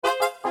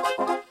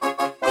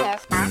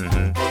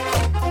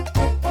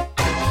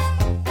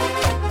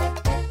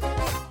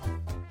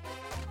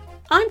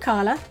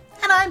Carla.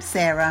 And I'm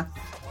Sarah.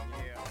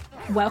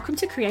 Welcome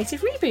to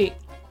Creative Reboot.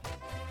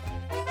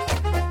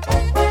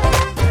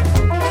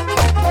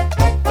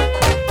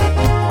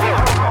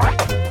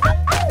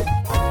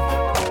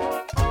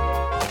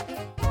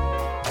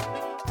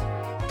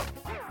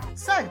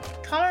 So,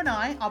 Carla and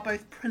I are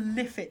both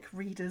prolific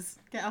readers.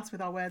 Get us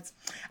with our words.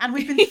 And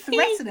we've been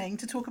threatening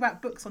to talk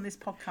about books on this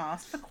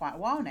podcast for quite a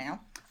while now.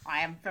 I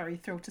am very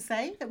thrilled to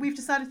say that we've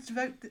decided to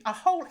devote a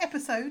whole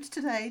episode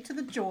today to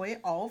the joy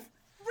of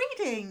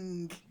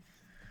reading.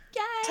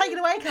 Yay! Take it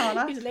away,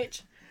 Carla. He's a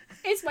lich.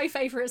 It's my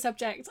favourite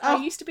subject. I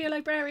used to be a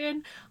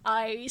librarian.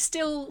 I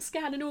still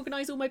scan and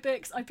organise all my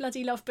books. I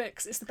bloody love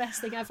books. It's the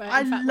best thing ever.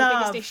 In fact, my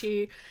biggest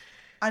issue.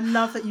 I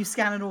love that you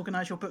scan and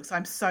organise your books.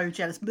 I'm so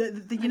jealous.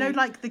 You know,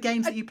 like the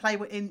games that you play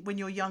when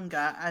you're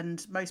younger,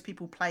 and most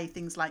people play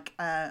things like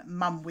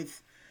Mum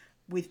with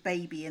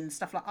Baby and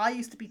stuff like. I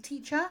used to be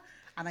teacher.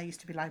 And I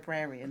used to be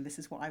librarian. This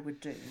is what I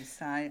would do.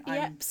 So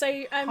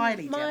I'm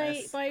highly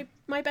jealous.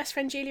 My best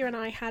friend Julia and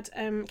I had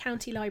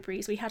county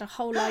libraries. We had a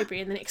whole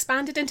library and then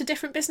expanded into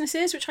different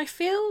businesses, which I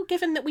feel,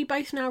 given that we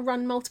both now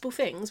run multiple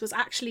things, was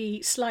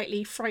actually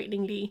slightly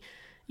frighteningly,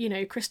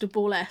 crystal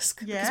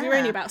ball-esque. Because we were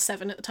only about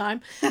 7 at the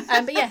time.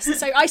 But yes,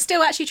 so I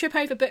still actually trip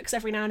over books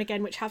every now and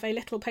again, which have a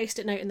little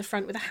post-it note in the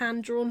front with a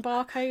hand-drawn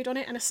barcode on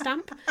it and a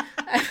stamp.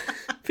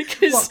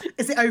 Because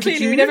is it overdue?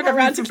 Clearly we never got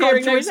around to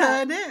clearing those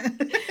out.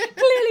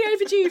 Clearly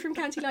overdue from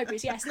county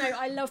libraries. Yes, no,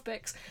 I love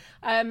books.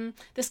 The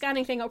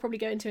scanning thing I'll probably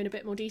go into in a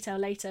bit more detail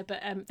later,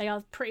 but they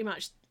are pretty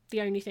much the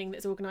only thing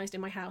that's organised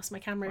in my house. My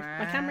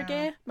camera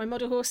gear, my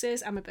model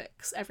horses, and my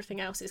books. Everything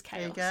else is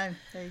chaos. There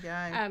you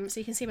go. So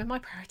you can see where my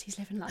priorities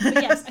live in life.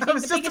 But yes, I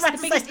think the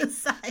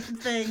biggest same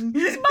thing.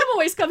 Mum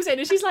always comes in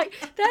and she's like,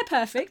 they're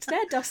perfect,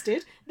 they're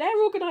dusted,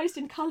 they're organised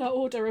in colour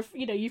order of,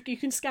 you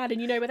can scan and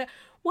you know whether.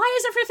 Why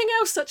is everything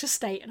else such a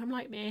state? And I'm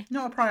like, meh.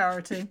 Not a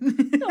priority.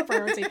 Not a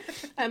priority.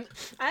 I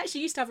actually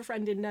used to have a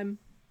friend in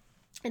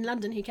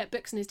London who kept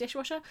books in his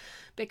dishwasher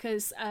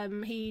because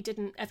he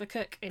didn't ever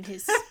cook in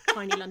his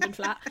tiny London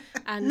flat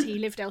and he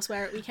lived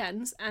elsewhere at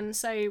weekends, and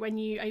so when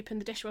you opened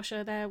the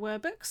dishwasher there were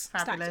books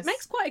stacked. It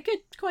makes quite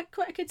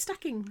a good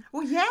stacking.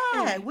 Well, yeah,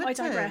 it would I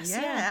digress.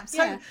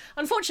 Yeah.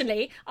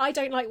 Unfortunately, I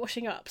don't like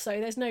washing up, so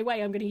there's no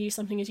way I'm going to use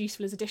something as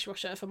useful as a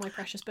dishwasher for my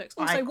precious books.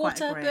 Also,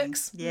 water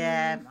books.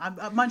 Yeah,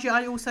 mind you,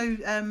 I also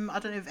I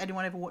don't know if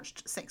anyone ever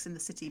watched Sex and the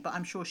City, but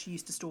I'm sure she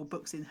used to store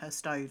books in her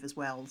stove as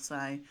well.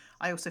 So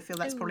I also feel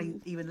that's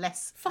probably even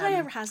less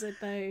fire hazard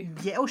though.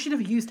 Yeah, or she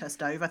never used her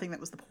stove. I think that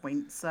was the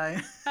point. So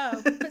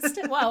but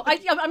still, well,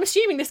 I'm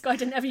assuming this guy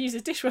didn't ever use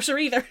his dishwasher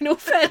either. In all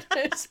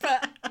fairness,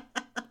 but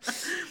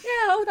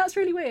that's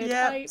really weird.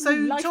 Yeah,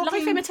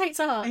 life imitates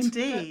art.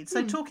 Indeed.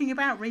 So talking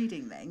about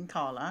reading, then,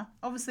 Carla.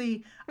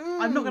 Obviously,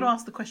 I'm not going to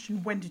ask the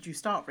question when did you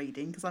start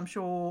reading, because I'm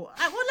sure.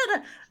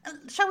 No.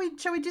 Shall we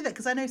do that?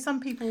 Because I know some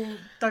people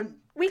don't.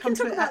 We come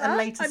can talk to about it at that. a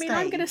later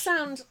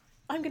stage.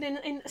 I'm going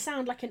to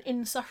sound like an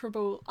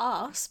insufferable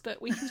arse,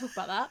 but we can talk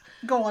about that.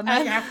 Go on, now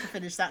you have to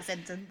finish that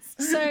sentence.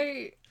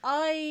 So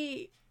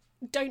I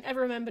don't ever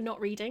remember not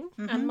reading,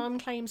 and Mum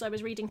claims I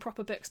was reading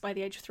proper books by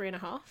the age of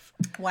 3.5.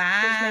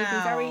 Wow. Which made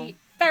me very,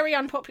 very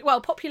unpopular. Well,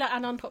 popular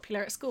and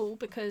unpopular at school,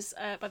 because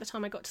by the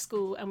time I got to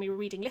school and we were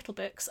reading little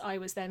books, I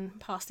was then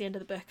past the end of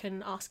the book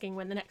and asking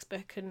when the next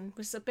book, and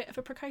was a bit of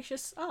a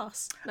precocious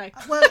arse. No,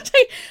 well,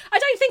 I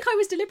don't think I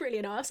was deliberately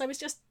an arse.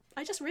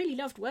 I just really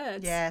loved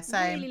words. Yeah,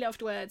 same. Really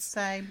loved words.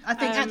 Same. I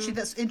think actually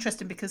that's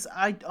interesting, because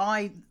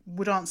I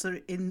would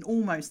answer in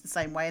almost the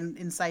same way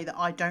and say that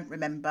I don't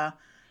remember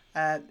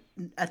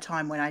a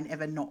time when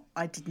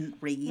I didn't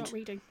read. Not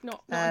reading,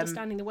 not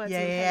understanding the words.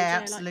 Yeah,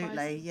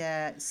 absolutely.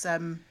 Yeah,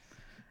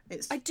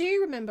 it's. I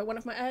do remember one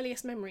of my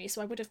earliest memories,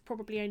 so I would have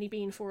probably only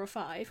been 4 or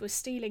 5, was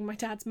stealing my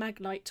dad's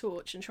Maglite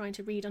torch and trying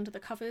to read under the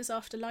covers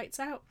after lights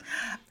out,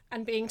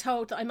 and being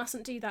told that I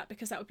mustn't do that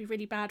because that would be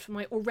really bad for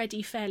my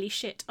already fairly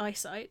shit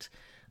eyesight.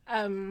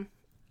 Don't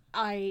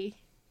think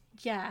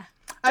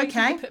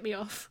it put me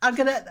off.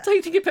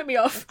 Don't think it put me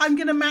off. I'm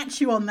gonna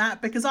match you on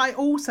that, because I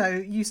also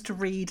used to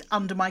read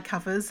under my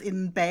covers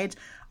in bed.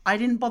 I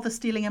didn't bother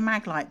stealing a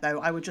Maglite though.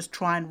 I would just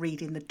try and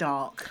read in the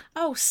dark.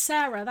 Oh,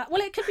 Sarah,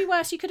 it could be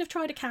worse. You could have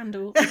tried a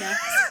candle, I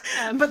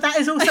guess. But that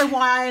is also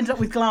why I ended up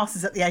with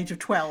glasses at the age of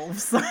 12.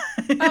 So.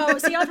 Oh,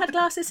 see, I've had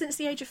glasses since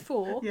the age of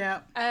 4. Yeah.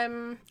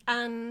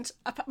 And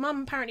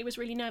Mum apparently was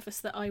really nervous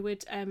that I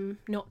would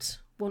not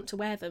want to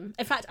wear them.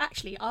 In fact,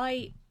 actually,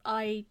 I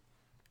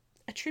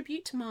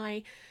attribute to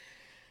my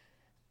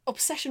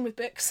obsession with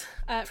books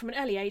from an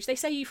early age. They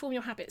say you form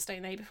your habits,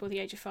 don't they, before the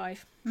age of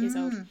 5 years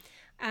old.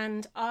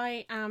 And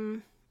I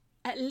am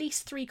at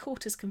least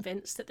 3/4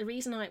 convinced that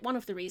one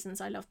of the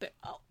reasons I love books,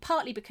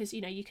 partly because,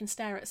 you can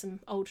stare at some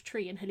old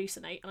tree and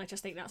hallucinate, and I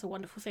just think that's a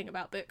wonderful thing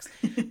about books.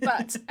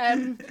 But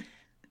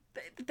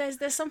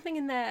there's something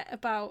in there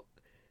about,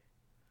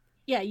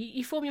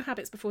 you form your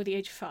habits before the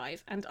age of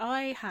 5, and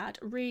I had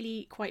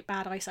really quite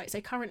bad eyesight.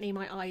 So currently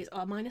my eyes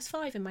are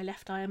 -5 in my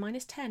left eye and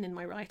 -10 in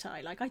my right eye.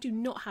 Like, I do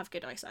not have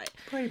good eyesight.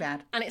 Pretty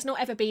bad. And it's not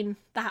ever been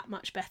that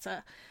much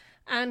better.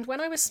 And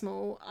when I was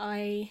small,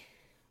 I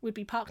would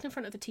be parked in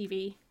front of the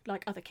TV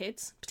like other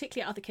kids,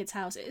 particularly at other kids'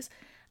 houses,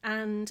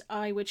 and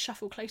I would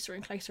shuffle closer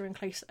and closer and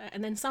closer,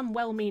 and then some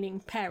well-meaning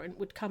parent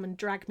would come and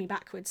drag me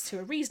backwards to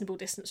a reasonable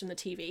distance from the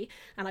TV,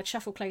 and I'd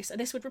shuffle closer.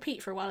 This would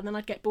repeat for a while, and then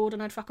I'd get bored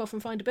and I'd fuck off and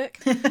find a book,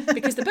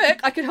 because the book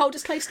I could hold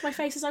as close to my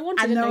face as I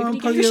wanted, and no nobody one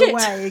pull gave a you shit.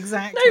 away,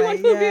 exactly. No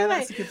one pulled me away.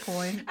 That's a good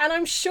point. And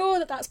I'm sure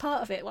that that's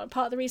part of it. Well,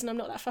 part of the reason I'm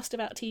not that fussed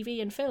about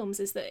TV and films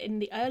is that in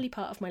the early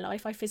part of my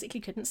life, I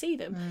physically couldn't see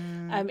them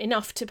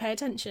enough to pay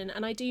attention.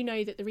 And I do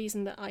know that the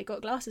reason that I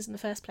got glasses in the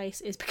first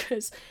place is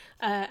because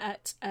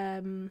at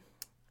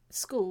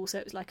school, so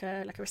it was like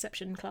a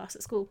reception class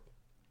at school,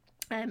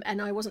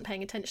 and I wasn't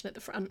paying attention at the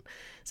front,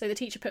 so the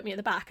teacher put me at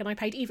the back, and I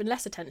paid even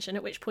less attention,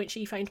 at which point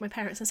she phoned my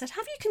parents and said,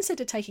 have you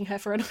considered taking her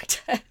for an eye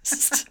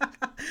test?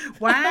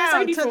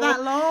 Wow, it took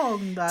that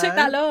long though. Took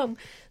that long.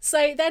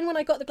 So then when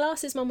I got the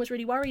glasses, Mum was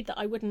really worried that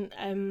I wouldn't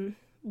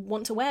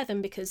want to wear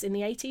them, because in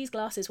the 80s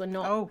glasses were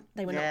not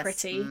not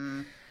pretty.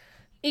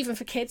 Even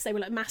for kids, they were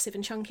like massive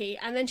and chunky.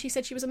 And then she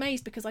said she was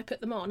amazed because I put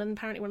them on, and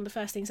apparently one of the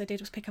first things I did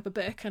was pick up a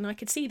book, and I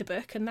could see the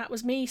book, and that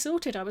was me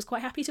sorted. I was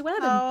quite happy to wear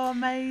them. Oh,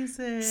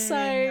 amazing! So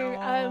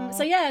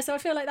I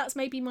feel like that's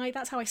maybe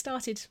that's how I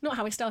started. Not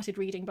how I started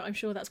reading, but I'm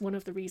sure that's one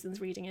of the reasons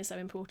reading is so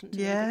important to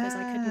me, because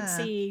I couldn't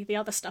see the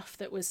other stuff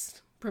that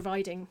was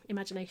providing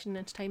imagination and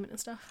entertainment and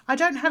stuff. I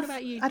don't have. What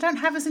about you? I don't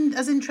have as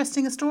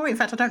interesting a story. In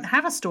fact, I don't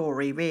have a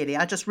story really.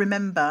 I just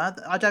remember.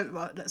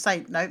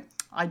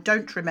 I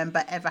don't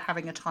remember ever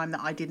having a time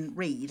that I didn't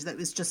read. That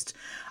was just,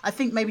 I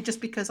think maybe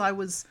just because I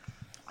was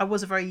a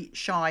very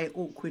shy,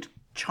 awkward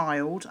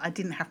child. I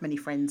didn't have many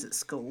friends at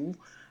school.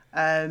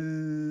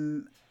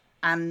 And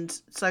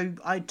so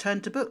I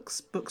turned to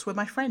books. Books were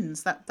my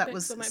friends. That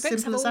was simple as that.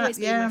 Books have always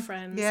been my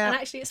friends. Yeah. And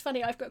actually, it's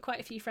funny, I've got quite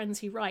a few friends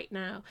who write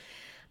now,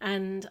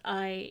 and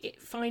it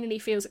finally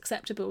feels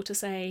acceptable to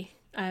say,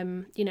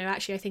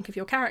 actually I think of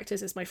your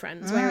characters as my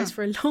friends, whereas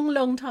for a long,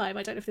 long time,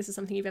 I don't know if this is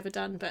something you've ever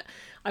done, but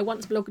I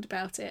once blogged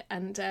about it,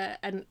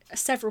 and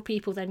several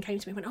people then came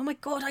to me and went, oh my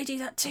god, I do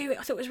that too,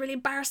 I thought it was really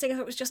embarrassing, I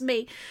thought it was just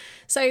me.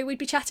 So we'd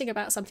be chatting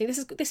about something,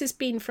 this has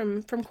been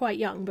from quite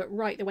young, but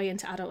right the way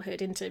into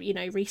adulthood, into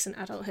recent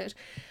adulthood.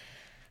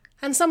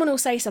 And someone will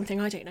say something,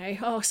 I don't know,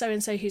 oh,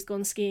 so-and-so who's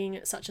gone skiing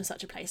at such and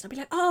such a place. And I'd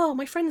be like, oh,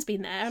 my friend's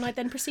been there. And I'd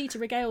then proceed to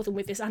regale them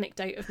with this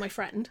anecdote of my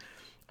friend.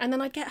 And then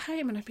I'd get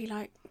home and I'd be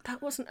like,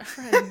 that wasn't a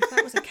friend,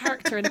 that was a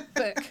character in a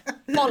book.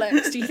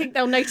 Bollocks. Do you think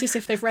they'll notice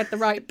if they've read the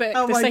right book,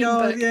 oh the my same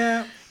God, book?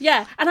 Yeah.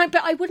 Yeah,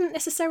 but I wouldn't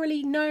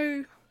necessarily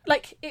know,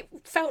 like, it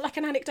felt like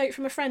an anecdote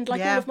from a friend,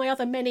 like all of my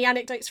other many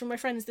anecdotes from my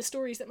friends, the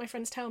stories that my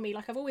friends tell me.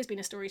 Like, I've always been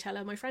a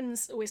storyteller. My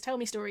friends always tell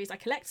me stories. I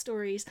collect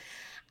stories.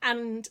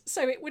 And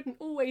so it wouldn't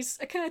always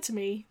occur to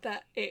me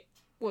that it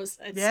was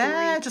a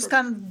story. Just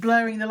kind of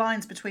blurring the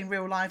lines between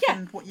real life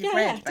and what you've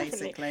read,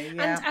 basically.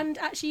 Yeah. And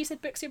actually, you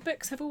said books. Your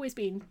books have always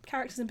been,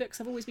 characters in books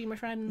have always been my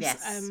friends.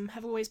 Yes.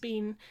 Have always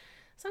been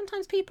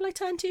sometimes people I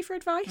turn to for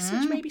advice,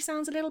 which maybe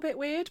sounds a little bit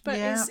weird, but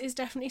is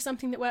definitely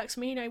something that works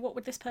for me. What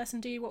would this person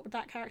do? What would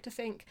that character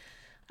think?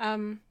 I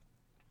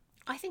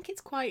think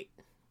it's quite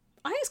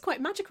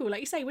magical. Like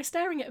you say, we're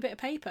staring at a bit of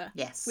paper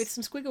with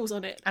some squiggles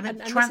on it. And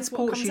it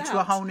transports you to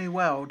a whole new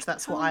world.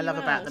 That's what I love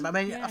about them. I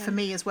mean, for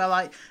me as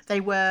well,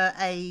 they were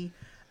an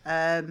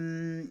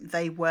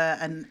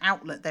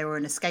outlet. They were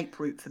an escape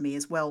route for me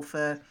as well,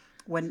 for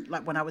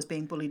when I was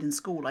being bullied in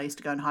school. I used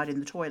to go and hide in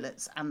the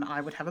toilets, and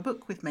I would have a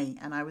book with me,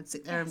 and I would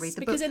sit there and read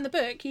the book. Because in the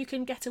book you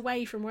can get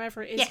away from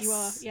wherever it is you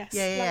are. Yes.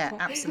 Yeah,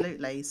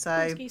 absolutely. So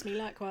excuse me,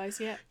 likewise.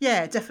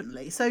 Yeah,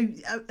 definitely. So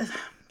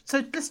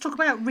let's talk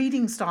about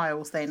reading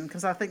styles then,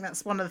 because I think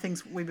that's one of the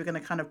things we were going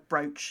to kind of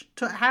broach.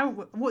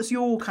 What's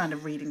your kind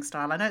of reading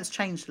style? I know it's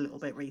changed a little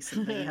bit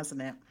recently,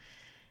 hasn't it?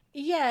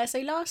 Yeah, so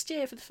last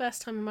year, for the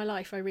first time in my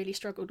life, I really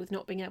struggled with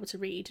not being able to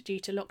read due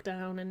to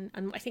lockdown,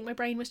 and I think my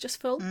brain was just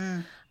full.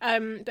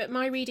 But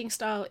my reading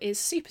style is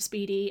super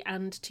speedy,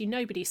 and to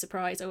nobody's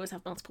surprise, I always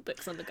have multiple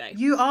books on the go.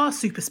 You are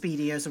super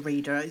speedy as a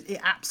reader. It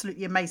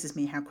absolutely amazes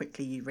me how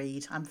quickly you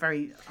read. I'm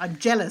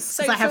jealous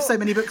because I have so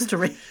many books to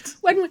read.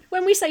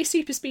 When we say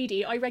super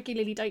speedy, I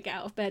regularly don't get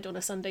out of bed on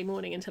a Sunday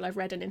morning until I've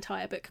read an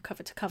entire book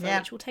cover to cover,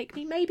 which will take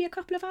me maybe a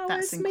couple of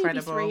hours, maybe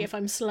 3 if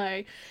I'm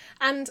slow.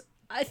 And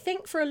I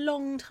think for a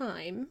long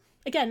time,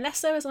 again, less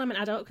so as I'm an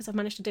adult because I've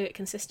managed to do it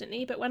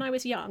consistently, but when I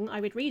was young, I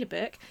would read a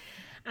book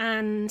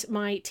and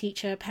my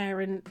teacher,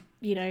 parent,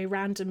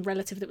 random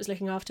relative that was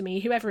looking after me,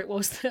 whoever it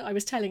was that I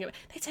was telling it,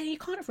 they'd say, you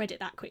can't have read it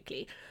that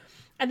quickly.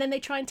 And then they'd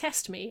try and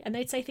test me, and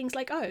they'd say things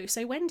like, oh,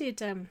 so when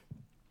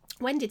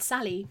did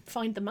Sally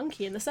find the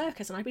monkey in the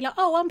circus? And I'd be like,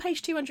 oh, on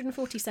page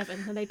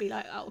 247. And they'd be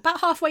like, oh, about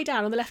halfway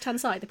down on the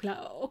left-hand side. They'd be like,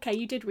 oh, okay,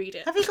 you did read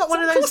it. Have you got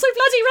one of those? Of course I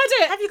bloody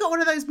read it. Have you got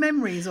one of those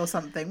memories or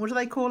something? What do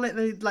they call it?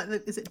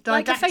 Is it didactic?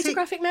 Like a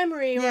photographic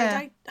memory? Or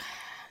I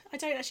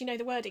don't actually know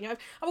the wording. I've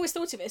always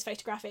thought of it as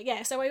photographic.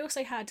 Yeah, so I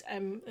also had,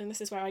 and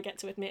this is where I get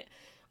to admit,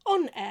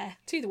 on air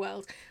to the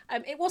world,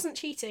 it wasn't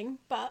cheating,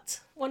 but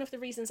one of the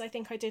reasons I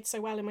think I did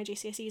so well in my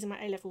GCSEs and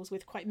my A-levels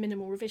with quite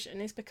minimal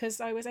revision is because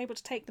I was able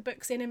to take the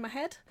books in my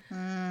head.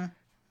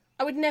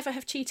 I would never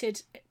have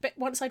cheated, but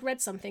once I'd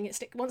read something,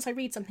 once I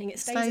read something, it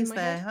stays in my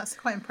there. head. That's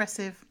quite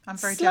impressive. I'm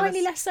very Slightly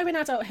jealous. less so in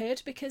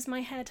adulthood, because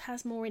my head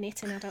has more in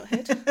it in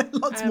adulthood.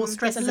 Lots more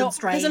stresses and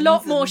strains. There's a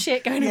lot more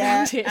shit going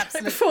around it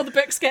before the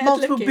books get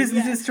multiple looking.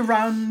 businesses to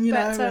run, you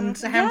know, and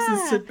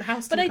houses to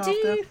house to look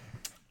after.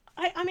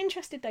 I'm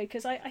interested though,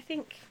 because I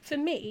think for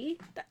me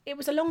it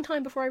was a long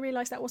time before I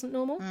realised that wasn't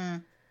normal.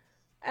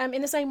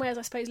 In the same way as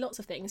I suppose lots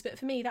of things, but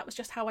for me that was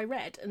just how I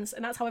read, and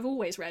that's how I've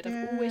always read.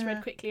 I've always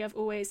read quickly.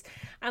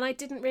 And I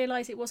didn't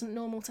realise it wasn't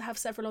normal to have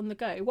several on the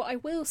go. What I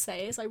will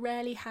say is I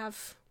rarely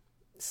have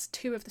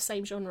two of the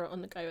same genre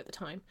on the go at the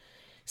time.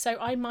 So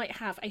I might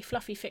have a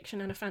fluffy fiction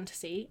and a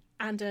fantasy,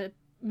 and a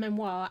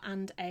memoir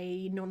and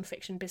a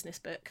non-fiction business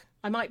book.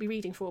 I might be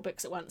reading 4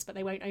 books at once, but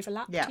they won't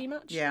overlap too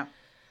much. Yeah.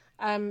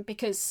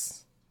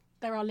 Because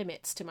there are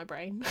limits to my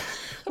brain,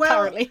 Well,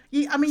 apparently.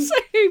 I mean,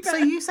 So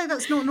you say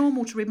that's not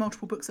normal to read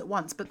multiple books at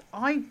once, but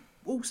I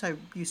also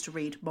used to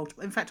read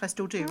multiple. In fact, I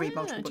still do read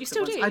multiple books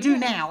at once. I do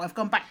now. I've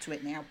gone back to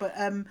it now, but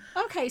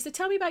okay. So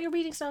tell me about your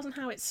reading styles and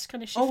how it's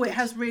kind of shifted. Oh, it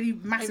has really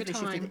massively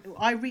shifted.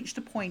 I reached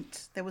a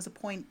point. There was a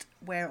point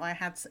where I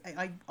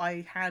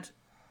had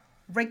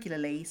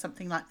regularly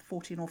something like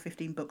 14 or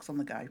 15 books on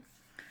the go.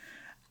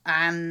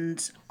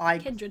 And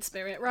kindred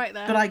spirit right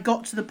there. But I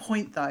got to the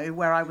point though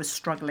where I was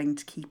struggling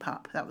to keep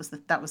up. That was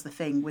the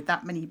thing with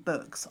that many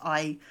books.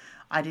 I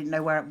didn't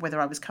know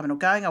whether I was coming or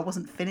going. I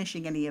wasn't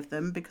finishing any of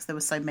them because there were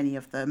so many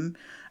of them.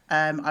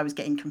 I was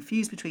getting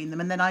confused between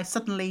them, and then I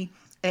suddenly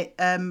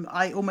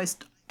I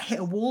almost hit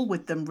a wall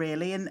with them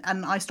really, and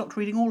I stopped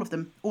reading all of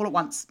them all at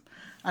once,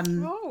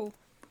 and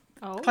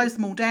closed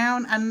them all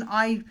down, and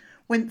I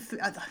went through,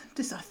 I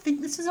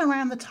think this is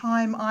around the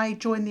time I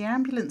joined the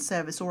ambulance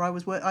service, or I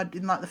was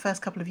in like the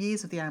first couple of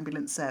years of the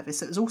ambulance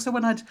service. It was also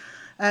when I'd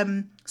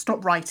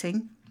stopped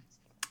writing,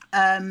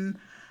 and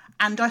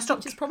I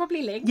stopped. Which is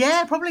probably linked.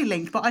 Yeah, probably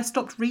linked. But I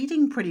stopped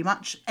reading pretty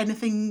much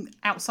anything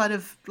outside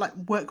of like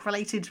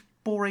work-related,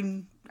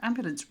 boring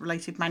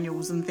ambulance-related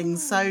manuals and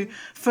things. So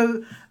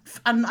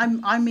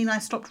I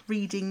stopped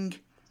reading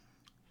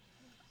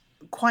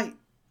quite.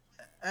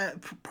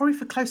 Probably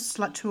for close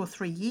to like 2 or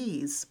 3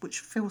 years, which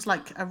feels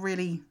like a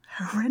really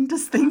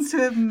horrendous thing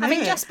to admit.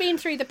 Having just been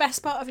through the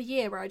best part of a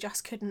year where I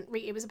just couldn't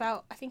read.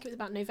 I think it was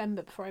about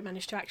November before I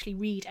managed to actually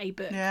read a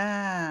book.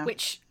 Yeah.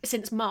 Which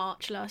since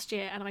March last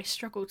year, and I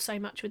struggled so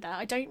much with that.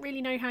 I don't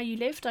really know how you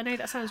lived. I know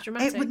that sounds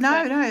dramatic.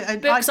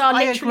 Books are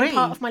literally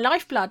part of my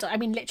lifeblood. I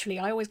mean, literally,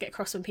 I always get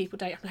cross when people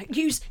don't. I'm like,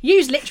 use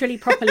literally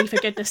properly for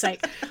goodness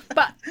sake.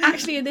 But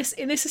actually, in this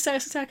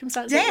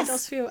circumstance, it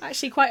does feel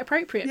actually quite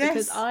appropriate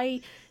because I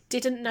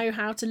didn't know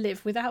how to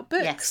live without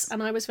books,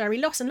 and I was very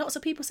lost. And lots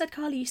of people said,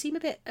 "Carly, you seem a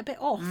bit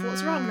off.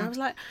 What's wrong?" And I was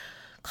like,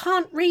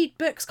 "Can't read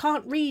books,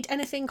 can't read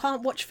anything,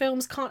 can't watch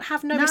films, can't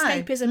have no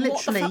escapism.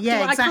 What the fuck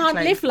I can't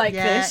live like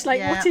this.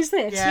 Like, what is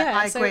this?"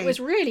 I so agree. it was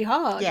really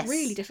hard,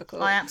 really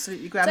difficult. I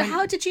absolutely agree. So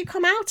how did you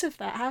come out of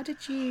that? How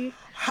did you?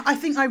 I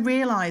think I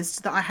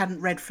realised that I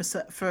hadn't read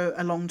for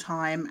a long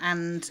time,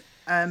 and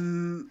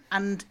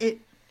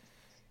it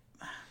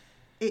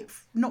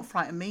not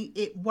frightened me.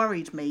 It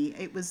worried me.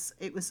 It was.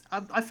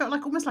 I felt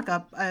like almost like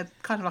a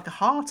kind of like a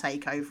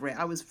heartache over it.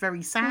 I was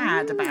very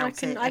sad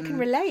about it. I can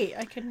relate.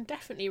 I can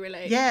definitely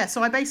relate. Yeah.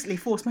 So I basically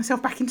forced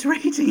myself back into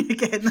reading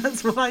again.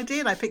 That's what I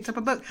did. I picked up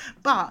a book.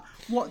 But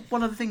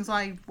one of the things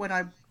when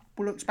I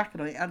looked back at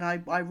it, and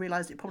I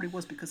realised it probably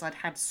was because I'd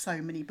had so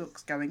many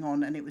books going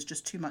on, and it was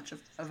just too much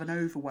of an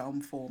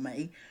overwhelm for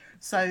me.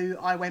 So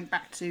I went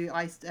back to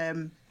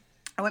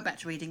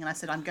reading, and I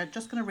said, I'm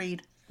just going to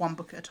read one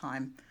book at a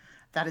time.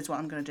 That is what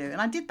I'm going to do. And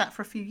I did that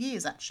for a few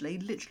years, actually.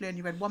 Literally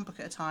only read one book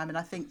at a time. And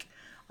I think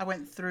I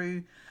went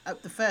through,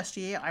 the first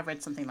year, I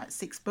read something like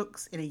 6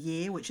 books in a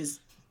year, which is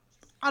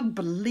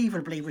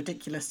unbelievably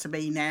ridiculous to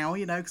me now,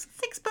 'cause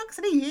 6 books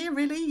in a year,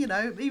 really,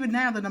 Even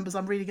now, the numbers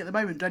I'm reading at the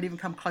moment don't even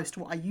come close to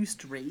what I used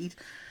to read.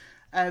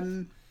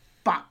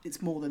 But it's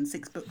more than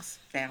 6 books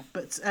now.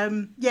 But,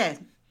 yeah.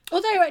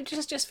 Although,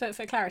 just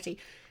for clarity,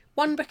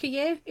 1 book a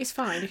year is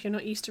fine if you're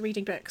not used to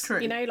reading books. True.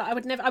 I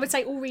would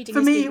say all reading for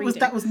is me good reading.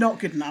 That was not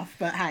good enough,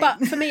 but hey.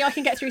 But for me, I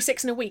can get through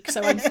 6 in a week,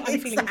 so I'm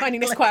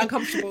finding this quite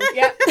uncomfortable.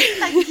 Yeah.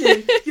 Thank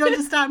you. You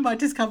understand my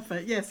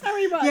discomfort, yes.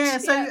 Very much. Yeah,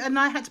 so and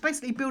I had to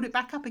basically build it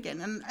back up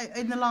again. And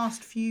in the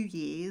last few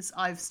years,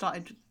 I've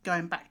started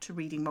going back to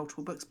reading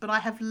multiple books, but I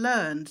have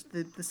learned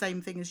the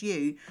same thing as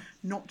you,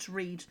 not to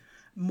read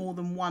more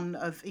than one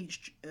of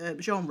each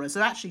genre.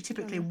 So actually,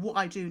 typically what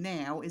I do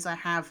now is I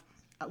have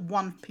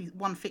one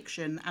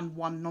fiction and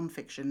one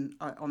non-fiction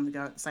on the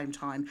go at the same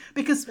time,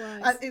 because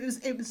I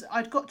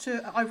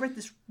read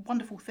this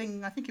wonderful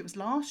thing, I think it was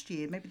last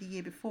year, maybe the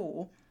year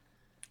before,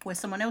 where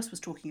someone else was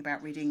talking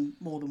about reading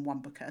more than one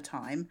book at a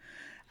time,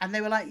 And they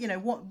were like,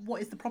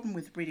 what is the problem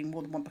with reading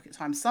more than one book at a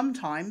time?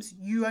 Sometimes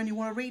you only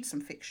want to read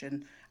some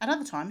fiction, and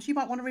other times you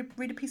might want to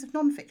read a piece of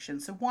non-fiction.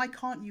 So why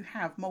can't you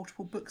have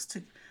multiple books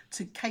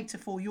to cater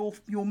for your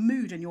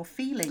mood and your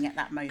feeling at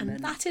that moment? And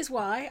that is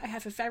why I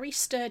have a very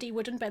sturdy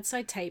wooden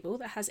bedside table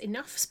that has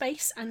enough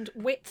space and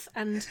width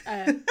and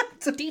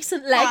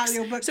decent legs,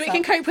 so it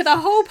can cope with a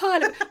whole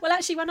pile of... Well,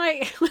 actually, when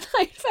I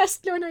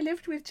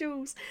lived with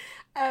Jules,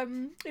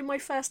 in my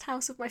first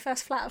house, my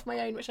first flat of my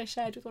own, which I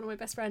shared with one of my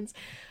best friends,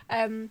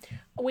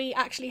 we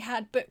actually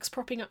had books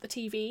propping up the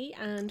TV,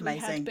 and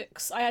Amazing.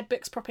 I had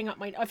books propping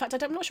up in fact,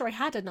 I'm not sure I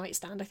had a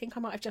nightstand. I think I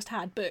might have just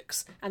had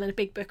books and then a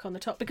big book on the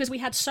top, because we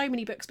had so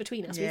many books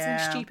between us. We had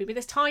something stupid with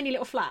this tiny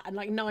little flat and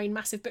like 9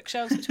 massive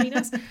bookshelves between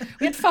us.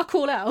 We had fuck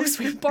all else.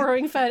 We were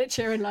borrowing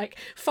furniture and like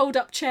fold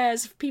up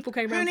chairs. People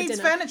came round for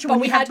dinner. Furniture but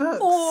when we you had books?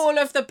 all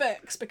of the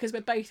books, because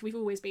we've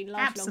always been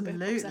lifelong book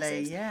Absolutely,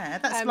 obsessives. yeah.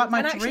 That's like my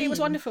and dream. actually, it was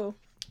wonderful.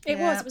 It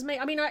was me.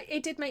 I mean,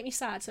 it did make me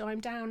sad. So I'm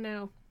down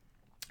now.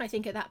 I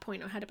think at that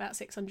point I had about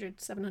 600,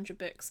 700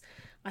 books.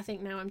 I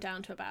think now I'm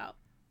down to about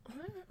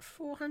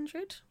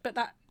 400, but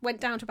that went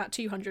down to about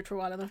 200 for a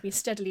while, and I've been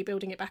steadily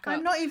building it back up.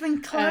 I'm not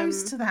even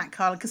close to that,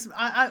 Carla, because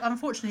I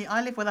unfortunately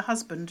I live with a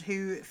husband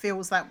who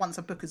feels that once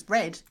a book is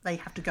read, they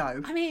have to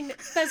go. I mean,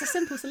 there's a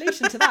simple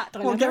solution to that.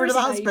 Well, get rid of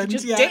the husband.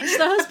 Just ditch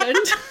the husband.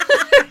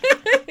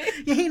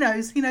 Yeah, he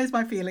knows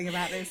my feeling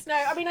about this. No,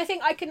 I mean, I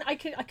think I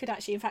could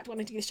actually, in fact, when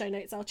I do the show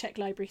notes, I'll check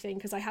library thing,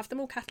 because I have them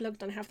all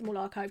catalogued and I have them all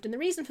archived. And the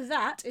reason for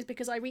that is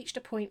because I reached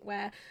a point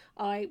where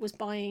I was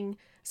buying...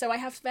 So I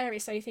have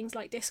various things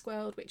like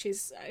Discworld, which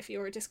is, if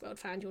you're a Discworld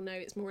fan, you'll know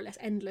it's more or less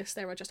endless.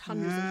 There are just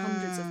hundreds and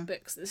hundreds of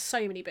books. There's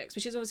so many books,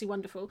 which is obviously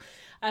wonderful.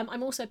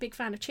 I'm also a big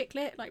fan of chick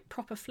lit, like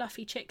proper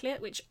fluffy chick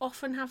lit, which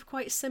often have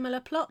quite similar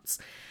plots.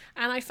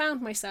 And I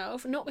found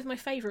myself, not with my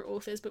favourite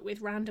authors, but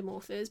with random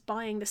authors,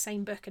 buying the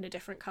same book in a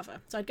different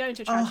cover. So I'd go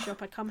into a charity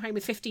shop, I'd come home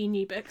with 15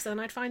 new books, and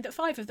I'd find that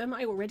 5 of them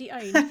I already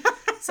own.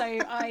 So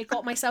I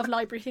got myself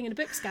library thing and a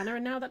book scanner,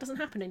 and now that doesn't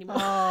happen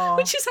anymore,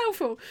 which is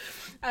helpful.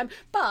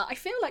 But I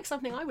feel like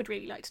something I would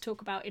really like to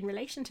talk about in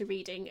relation to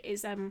reading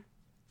is...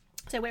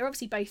 So we're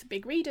obviously both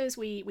big readers,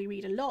 we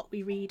read a lot,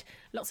 we read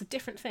lots of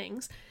different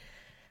things.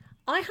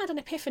 I had an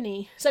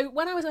epiphany. So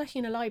when I was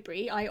working in a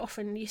library, I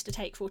often used to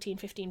take 14,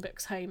 15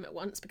 books home at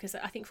once, because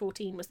I think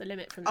 14 was the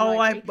limit from the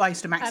library. I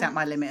used to max out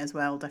my limit as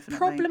well, definitely.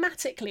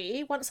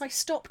 Problematically, once I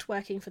stopped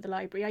working for the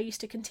library, I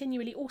used to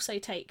continually also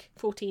take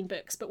 14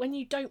 books. But when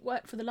you don't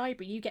work for the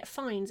library, you get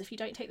fines if you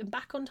don't take them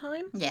back on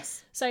time.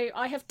 Yes. So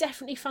I have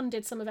definitely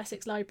funded some of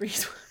Essex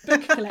Library's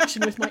book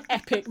collection with my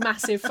epic,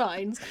 massive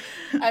fines.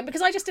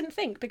 Because I just didn't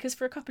think, because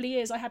for a couple of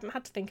years I hadn't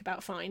had to think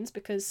about fines,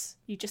 because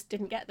you just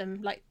didn't get them.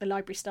 Like the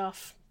library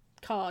staff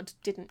card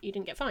you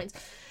didn't get fines.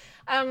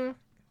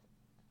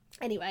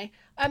 Anyway,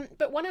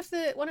 but one of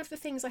the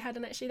things I had,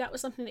 and actually that was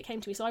something that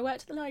came to me. So I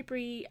worked at the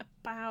library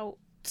about,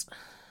 I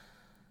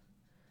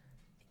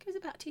think it was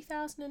about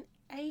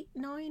 2008,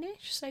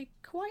 9ish, so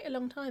quite a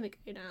long time ago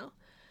now.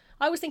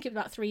 I was thinking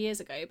about 3 years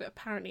ago, but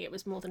apparently it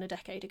was more than a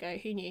decade ago.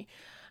 Who knew?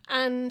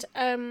 And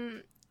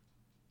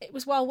it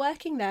was while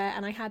working there,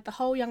 and I had the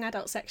whole young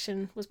adult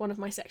section was one of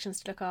my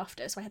sections to look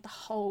after. So I had the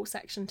whole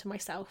section to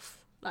myself,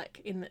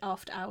 like in the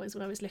after hours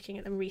when I was looking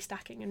at them,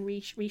 restacking and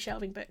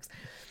reshelving books.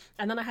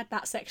 And then I had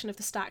that section of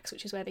the stacks,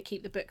 which is where they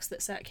keep the books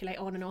that circulate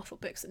on and off, or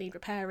books that need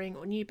repairing,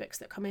 or new books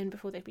that come in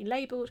before they've been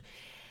labelled.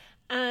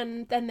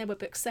 And then there were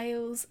book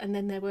sales, and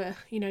then there were,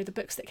 the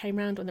books that came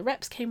round when the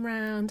reps came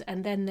round,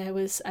 and then there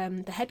was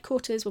the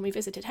headquarters when we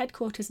visited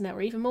headquarters, and there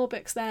were even more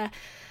books there.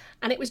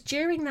 And it was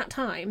during that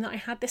time that I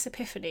had this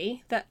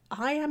epiphany that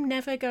I am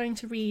never going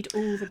to read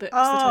all the books that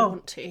I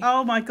want to.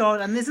 Oh my God.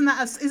 And isn't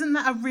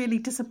that a really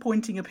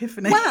disappointing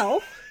epiphany?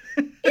 Well,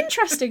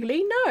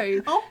 interestingly,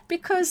 no.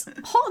 Because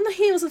hot on the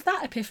heels of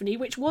that epiphany,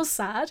 which was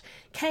sad,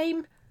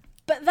 came...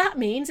 But that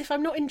means if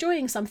I'm not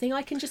enjoying something,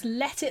 I can just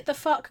let it the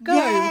fuck go.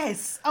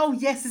 Yes. Oh,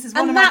 yes. This is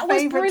one of my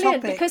favourite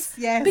topics.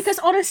 Because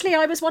honestly,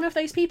 I was one of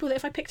those people that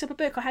if I picked up a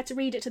book, I had to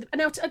read it to the...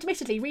 Now,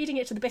 admittedly, reading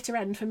it to the bitter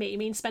end for me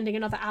means spending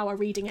another hour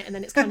reading it, and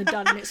then it's kind of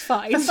done and it's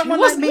fine. For someone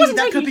like me,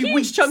 that could be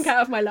weeks. Chunk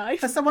out of my life.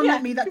 For someone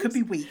like me, that could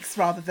be weeks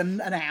rather than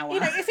an hour.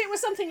 If it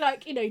was something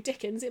like,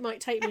 Dickens, it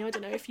might take me, I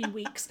don't know, a few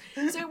weeks.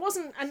 So it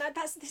wasn't... And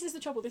this is the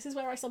trouble. This is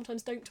where I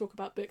sometimes don't talk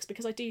about books,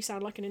 because I do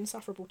sound like an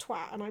insufferable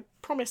twat, and I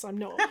promise I'm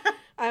not.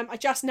 I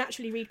just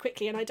naturally read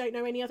quickly, and I don't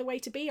know any other way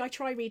to be. I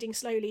try reading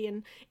slowly,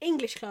 and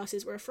English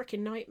classes were a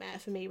freaking nightmare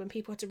for me when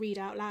people had to read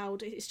out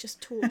loud. It's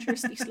just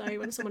torturously slow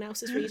when someone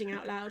else is reading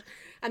out loud.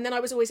 And then I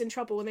was always in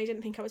trouble when they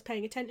didn't think I was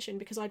paying attention,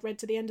 because I'd read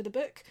to the end of the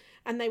book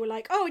and they were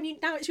like, oh, and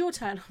now it's your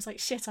turn. I was like,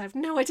 shit, I have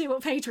no idea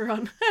what page we're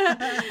on.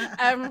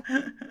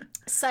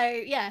 So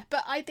yeah,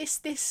 but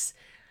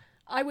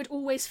I would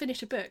always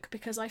finish a book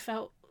because I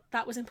felt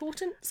that was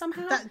important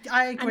somehow.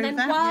 I agree with that. And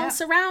then while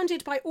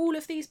surrounded by all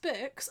of these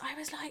books, I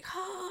was like,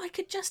 I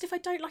could just, if I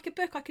don't like a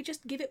book, I could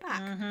just give it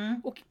back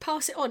or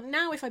pass it on.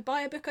 Now, if I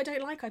buy a book I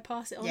don't like, I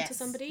pass it on to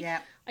somebody. Yeah.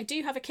 I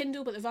do have a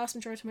Kindle, but the vast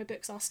majority of my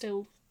books are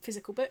still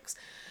physical books.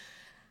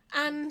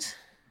 And,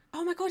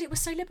 oh my God, it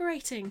was so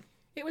liberating.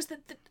 It was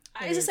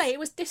as I say, it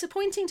was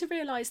disappointing to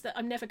realise that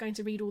I'm never going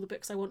to read all the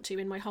books I want to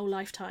in my whole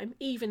lifetime,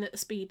 even at the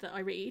speed that I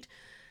read.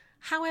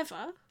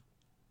 However,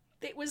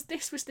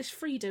 this was this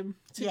freedom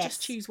to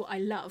just choose what I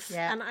love.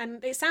 Yeah.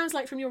 And it sounds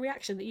like from your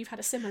reaction that you've had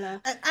a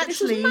similar... Actually,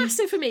 this was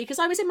massive for me, because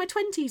I was in my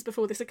 20s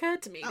before this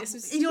occurred to me. This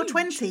was in your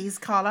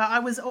 20s, Carla, I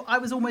was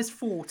almost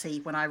 40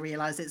 when I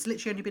realised it's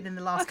literally only been in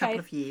the last couple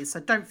of years, so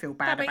don't feel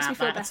bad about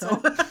that at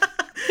all.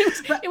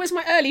 It was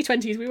my early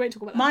 20s. We won't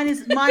talk about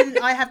that. Mine.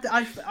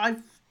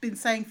 I've been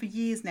saying for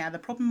years now, the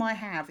problem I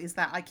have is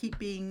that I keep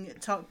being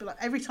told, like,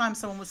 every time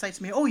someone will say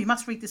to me, oh, you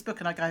must read this book,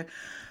 and I go,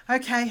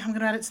 okay, I'm going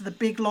to add it to the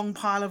big long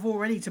pile of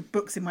already to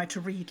books in my to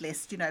read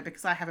list,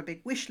 because I have a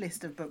big wish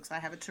list of books. I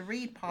have a to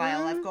read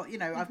pile. I've got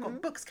I've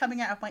got books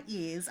coming out of my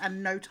ears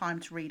and no time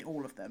to read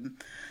all of them,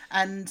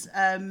 and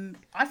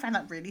I found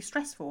that really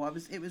stressful.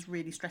 It was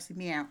really stressing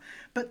me out.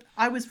 But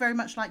I was very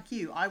much like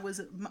you. I was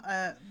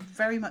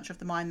very much of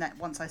the mind that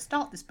once I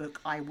start this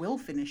book, I will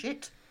finish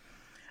it.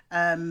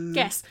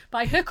 Yes,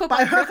 by hook or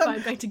by crook,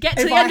 I'm going to get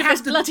to the end of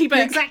this bloody book.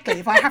 Exactly.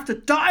 If I have to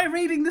die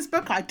reading this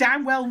book, I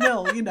damn well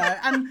will, And I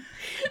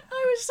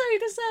was so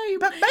the same.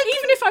 But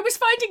even if I was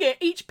finding it,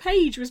 each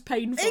page was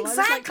painful.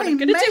 Exactly. I'm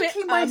going to do it.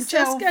 I'm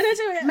just going to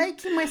do it.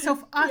 Making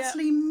myself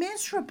utterly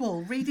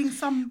miserable reading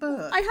some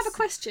books. I have a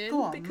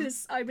question,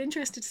 because I'm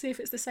interested to see if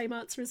it's the same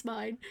answer as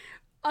mine.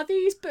 Are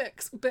these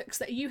books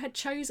that you had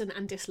chosen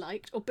and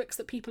disliked, or books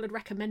that people had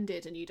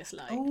recommended and you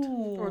disliked?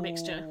 Ooh. Or a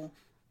mixture?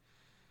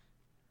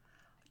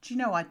 Do you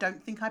know, I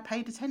don't think I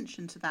paid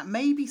attention to that.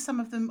 Maybe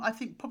some of them, I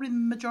think probably the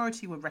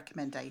majority were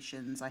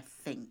recommendations, I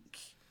think.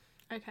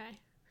 Okay.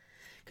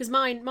 Because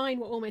mine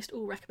were almost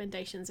all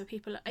recommendations of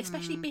people,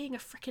 especially being a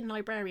freaking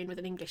librarian with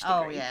an English degree.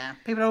 Oh, yeah.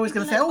 People are always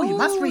going to say, you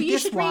must read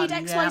this one. You should read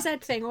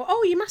XYZ thing, or,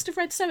 oh, you must have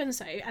read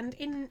so-and-so. And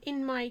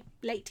in my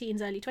late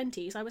teens, early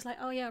 20s, I was like,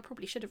 oh, yeah, I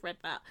probably should have read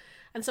that.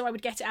 And so I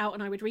would get it out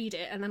and I would read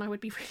it, and then I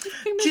would be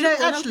really Do you know,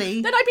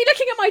 actually... Then I'd be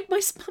looking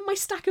at my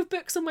stack of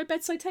books on my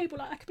bedside table,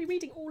 like, I could be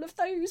reading all of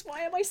those.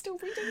 Why am I still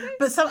reading those?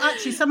 But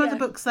some of the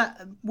books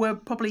that were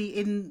probably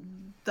in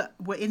that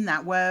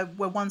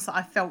were ones that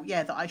I felt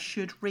that I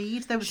should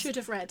read. Should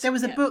have read. There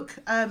was a book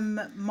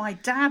my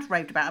dad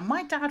raved about, and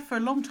my dad for a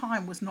long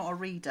time was not a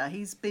reader.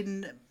 He's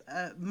been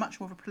much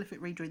more of a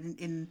prolific reader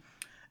in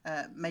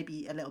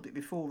maybe a little bit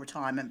before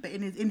retirement, but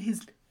in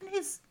his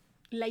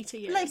later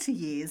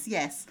years,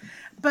 yes.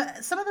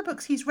 But some of the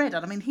books he's read,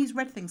 he's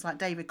read things like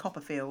David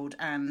Copperfield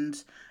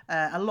and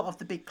a lot of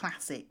the big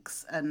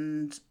classics,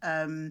 and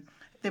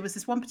there was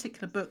this one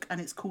particular book, and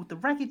it's called The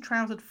Ragged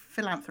Trousered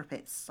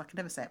Philanthropists. I can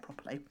never say it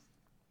properly.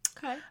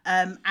 Okay.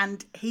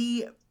 And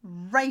he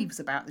raves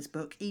about this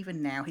book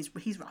even now. I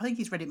think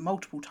he's read it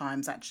multiple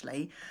times,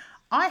 actually.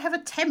 I have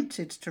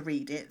attempted to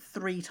read it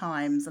 3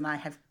 times, and I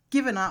have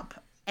given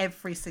up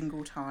every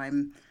single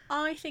time.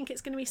 I think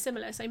it's going to be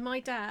similar. So my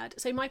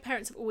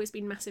parents have always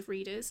been massive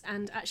readers,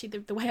 and actually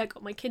the way I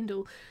got my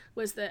Kindle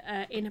was that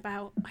I think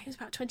it was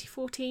about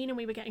 2014, and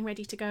we were getting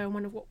ready to go on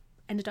one of what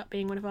ended up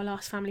being one of our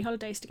last family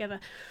holidays together,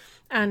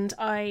 and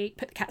I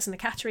put the cats in the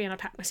cattery and I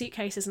packed my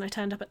suitcases and I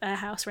turned up at their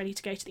house ready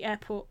to go to the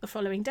airport the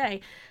following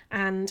day,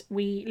 and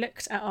we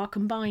looked at our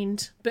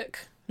combined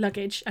book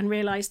luggage and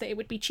realised that it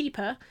would be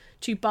cheaper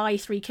to buy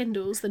 3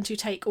 Kindles than to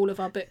take all of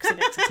our books in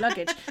excess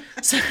luggage.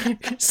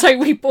 So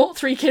we bought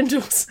 3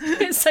 Kindles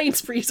at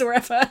Sainsbury's or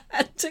wherever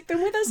and took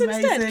them with us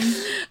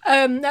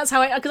instead. That's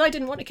how because I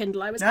didn't want a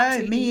Kindle. I was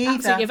absolutely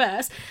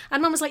averse.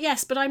 And Mum was like,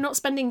 yes, but I'm not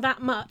spending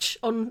that much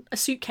on a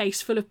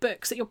suitcase full of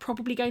books that you're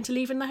probably going to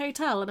leave in the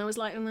hotel. And I was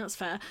like, that's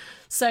fair.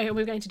 So we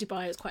were going to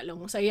Dubai. It was quite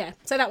long. So yeah,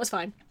 so that was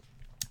fine.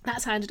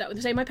 That's how I ended up with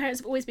it. So my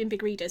parents have always been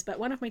big readers, but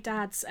one of my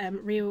dad's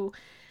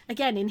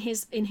again in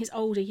his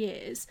older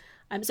years,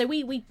 so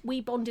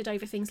we bonded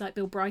over things like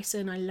Bill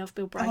Bryson. I love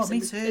Bill Bryson. Oh, me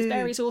too. There's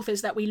various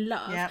authors that we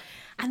love. Yep.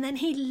 And then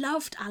he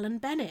loved Alan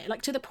Bennett,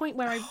 like to the point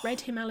where I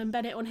read him Alan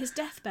Bennett on his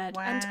deathbed.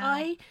 Wow.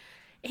 And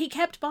he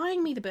kept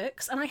buying me the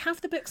books, and I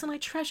have the books and I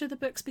treasure the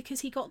books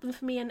because he got them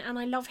for me, and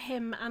I love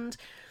him, and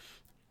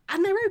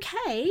they're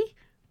okay,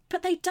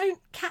 but they don't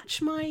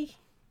catch my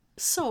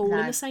soul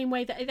in the same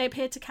way that they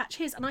appeared to catch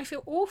his, and I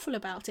feel awful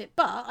about it,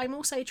 but I'm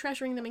also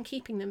treasuring them and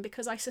keeping them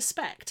because I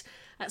suspect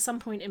at some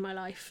point in my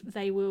life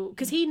they will,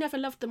 because he never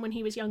loved them when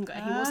he was younger.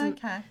 He wasn't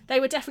they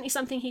were definitely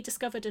something he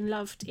discovered and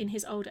loved in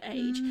his older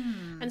age,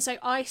 and so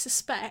I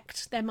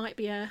suspect there might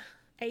be a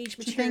age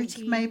maturity. Do you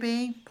think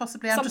maybe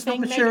possibly I'm just not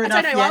mature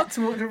enough yet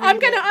to read I'm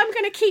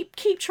gonna keep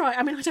trying.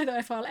 I don't know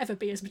if I'll ever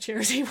be as mature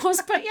as he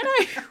was, but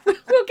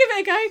we'll give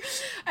it a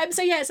go.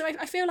 So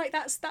I feel like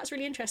that's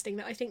really interesting,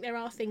 that I think there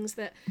are things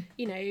that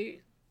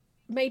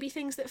maybe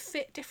things that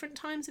fit different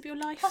times of your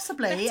life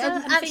possibly,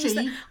 and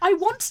actually I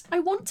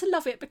want to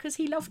love it because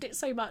he loved it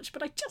so much,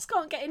 but I just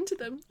can't get into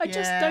them. I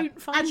just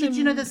don't find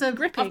them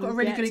gripping. I've got a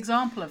really good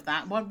example of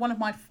that. One of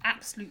my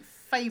absolute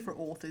favourite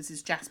authors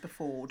is Jasper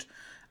Fforde.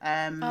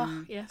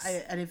 Yes.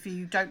 And if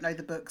you don't know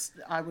the books,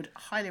 I would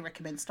highly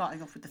recommend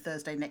starting off with the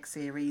Thursday Next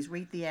series,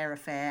 read The Air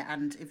Affair,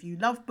 and if you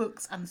love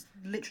books and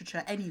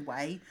literature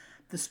anyway,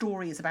 the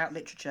story is about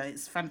literature.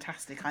 It's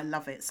fantastic. I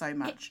love it so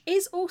much. It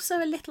is also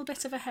a little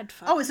bit of a head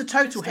fuck. Oh, it's a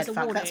total just head as a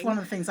fuck. That's warning. one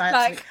of the things I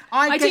Like,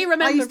 absolutely... I do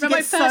remember I used to when I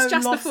get first so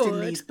Jasper lost in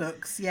Fforde, these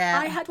books.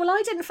 Yeah.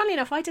 Funnily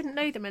enough, I didn't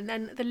know them, and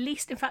then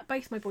in fact,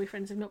 both my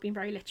boyfriends have not been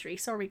very literary.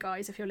 Sorry,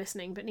 guys, if you're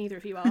listening, but neither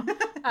of you are.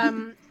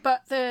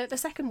 But the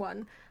second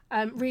one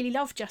really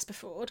loved Jasper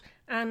Fforde,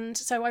 and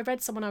so I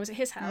read some when I was at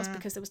his house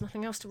because there was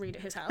nothing else to read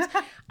at his house.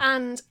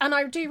 and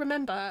I do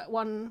remember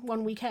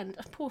one weekend,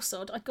 poor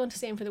sod, I'd gone to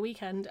see him for the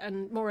weekend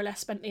and more or less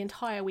spent the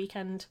entire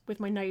weekend with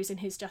my nose in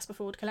his Jasper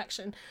Fforde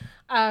collection.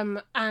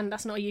 And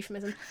that's not a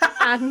euphemism.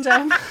 And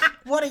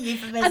what a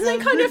euphemism. and then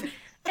kind of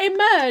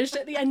emerged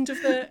at the end of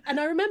and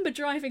I remember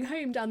driving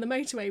home down the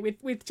motorway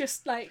with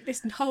just like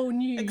this whole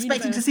new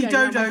expecting to universe see going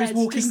around my dodos head.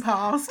 walking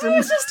past. It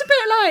was just a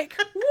bit like,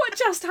 what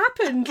just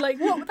happened? Like,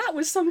 what? That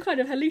was some kind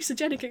of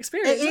hallucinogenic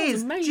experience. It That was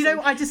is. amazing. Do you know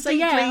what I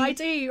distinctly... So yeah, I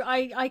do.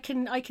 I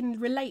can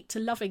relate to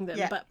loving them.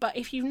 Yeah. But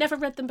if you've never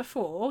read them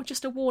before,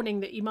 just a warning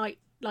that you might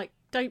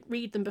don't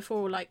read them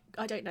before,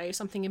 I don't know,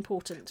 something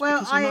important. Well,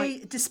 because you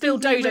might spill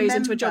distinctly dodos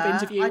into a job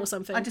remember- interview or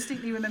something. I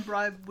distinctly remember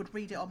I would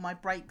read it on my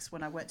breaks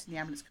when I worked in the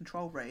ambulance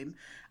control room,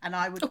 and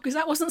I would... because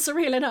that wasn't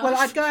surreal enough. Well,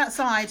 I'd go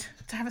outside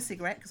to have a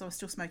cigarette because I was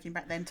still smoking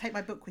back then, take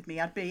my book with me.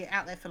 I'd be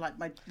out there for like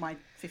my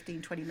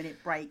 15,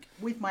 20-minute break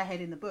with my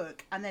head in the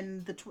book, and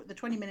then the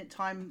 20-minute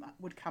time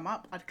would come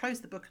up. I'd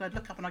close the book and I'd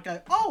look up and I'd go,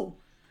 oh!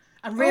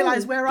 And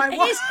realise where I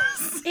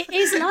was. It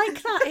is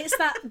like that. It's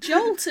that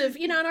jolt of,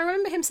 and I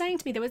remember him saying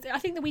to me, I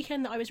think the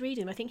weekend that I was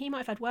reading, I think he might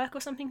have had work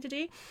or something to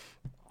do.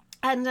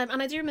 And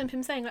I do remember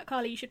him saying, like,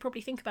 Carly, you should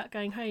probably think about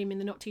going home in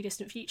the not too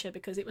distant future,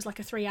 because it was like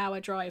a 3-hour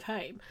drive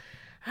home.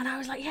 And I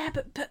was like, yeah,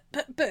 but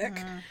book.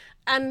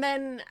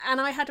 And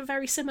I had a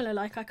very similar,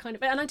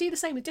 and I do the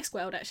same with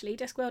Discworld, actually.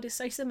 Discworld is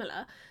so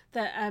similar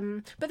that,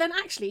 but then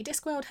actually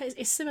Discworld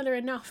is similar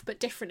enough, but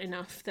different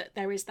enough that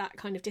there is that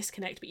kind of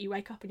disconnect, but you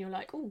wake up and you're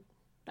like, oh,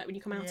 like when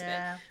you come out of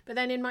it. But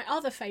then in my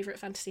other favourite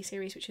fantasy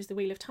series, which is The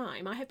Wheel of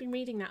Time, I have been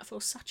reading that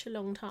for such a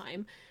long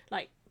time,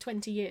 like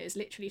 20 years,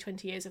 literally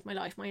 20 years of my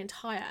life, my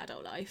entire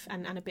adult life,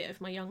 and a bit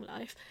of my young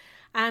life.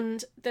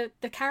 And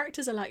the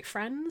characters are like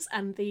friends,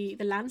 and the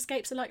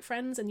landscapes are like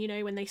friends, and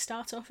when they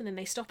start off and then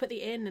they stop at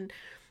the inn,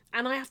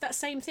 and I have that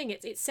same thing.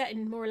 It's set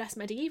in more or less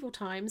medieval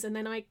times, and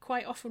then I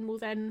quite often will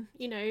then,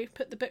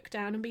 put the book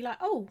down and be like,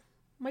 oh,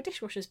 my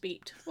dishwasher's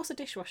beeped. What's a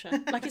dishwasher?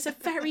 Like, it's a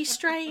very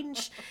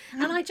strange...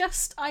 And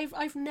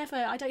I've never...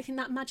 I don't think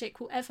that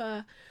magic will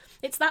ever...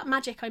 It's that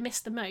magic I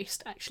missed the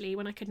most, actually,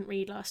 when I couldn't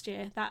read last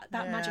year. That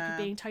magic of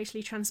being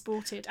totally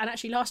transported. And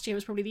actually, last year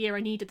was probably the year I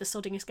needed the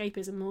sodding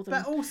escapism more than...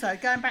 But also,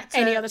 going back to...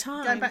 any other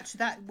time. Going back to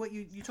that, what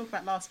you talked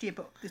about last year,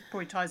 but this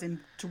probably ties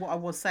into what I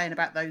was saying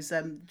about those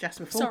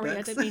Jasper Fforde Sorry,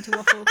 books. I didn't mean to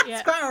waffle. Yeah.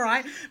 It's quite all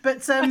right.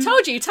 But I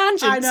told you,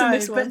 tangents I know, on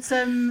this one.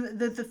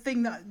 But the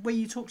thing that where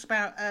you talked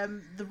about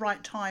the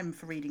right time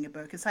for reading a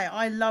book, and say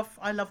I love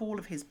all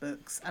of his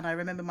books, and I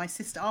remember my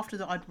sister, after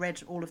that I'd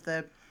read all of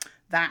that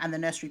and the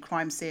Nursery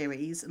Crime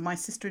series, my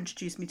sister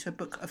introduced me to a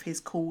book of his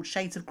called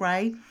Shades of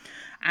Grey,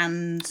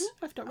 and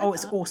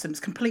it's awesome. It's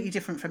completely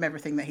different from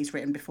everything that he's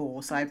written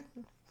before. So,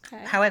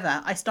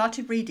 however, I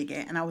started reading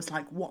it and I was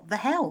like, what the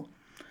hell?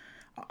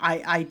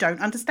 I don't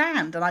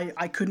understand, and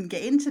I couldn't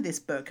get into this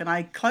book, and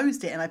I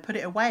closed it and I put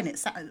it away, and it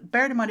sat,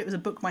 bearing in mind it was a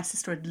book my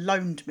sister had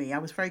loaned me, I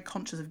was very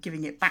conscious of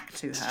giving it back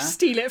to her.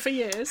 Steal it for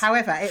years.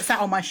 However, it sat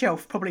on my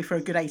shelf probably for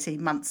a good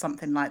 18 months,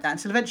 something like that,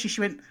 until eventually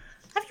she went,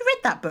 have you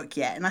read that book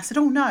yet? And I said,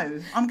 oh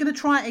no, I'm going to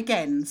try it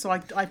again. So I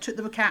took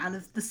the book out,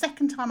 and the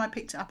second time I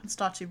picked it up and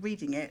started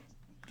reading it,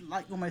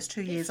 like almost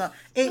 2 years up,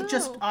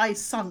 I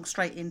sunk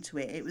straight into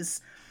it. It was,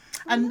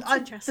 and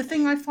the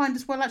thing I find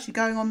as well, actually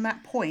going on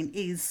that point,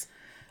 is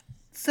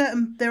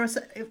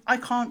I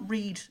can't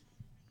read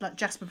like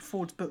Jasper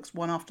Fforde's books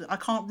one after. I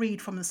can't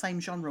read from the same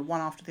genre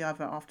one after the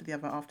other.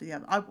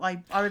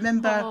 I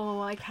remember.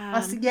 Oh, I can.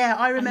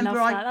 I remember. I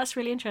love that. That's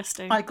really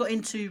interesting. I got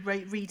into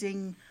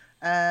reading.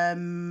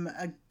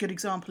 A good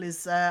example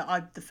is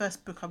the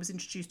first book I was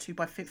introduced to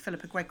by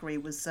Philippa Gregory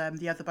was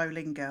The Other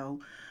Boleyn Girl.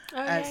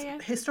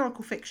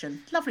 Historical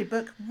fiction, lovely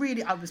book.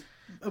 Really, I was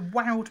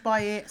wowed by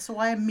it, so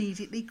I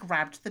immediately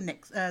grabbed the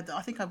next.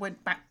 I think I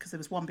went back because there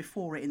was one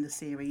before it in the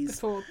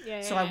series.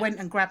 I went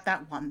and grabbed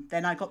that one.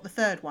 Then I got the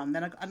third one.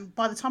 And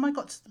by the time I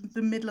got to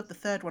the middle of the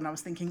third one, I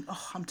was thinking,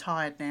 oh, I'm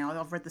tired now.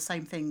 I've read the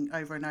same thing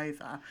over and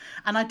over.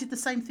 And I did the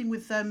same thing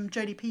with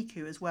Jodie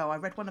Picoult as well. I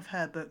read one of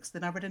her books,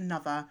 then I read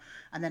another,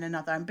 and then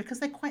another. And because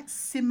they're quite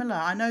similar,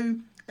 I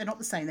know they're not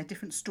the same. They're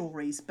different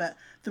stories, but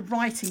the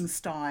writing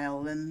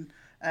style and.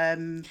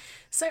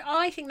 So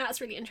I think that's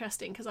really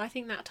interesting, because I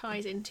think that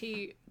ties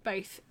into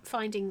both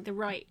finding the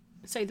right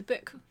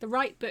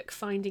book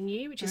finding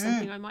you, which is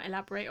something I might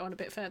elaborate on a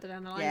bit further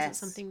down the line. It's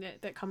something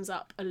that comes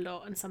up a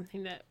lot, and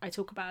something that I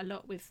talk about a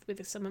lot with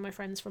some of my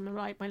friends from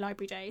my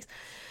library days.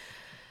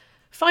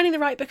 Finding the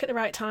right book at the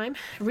right time,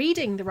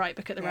 reading the right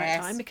book at the right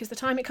time, because the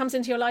time it comes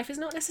into your life is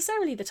not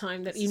necessarily the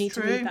time that you need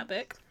to read that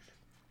book.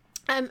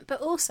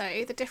 But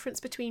also the difference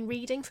between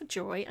reading for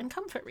joy and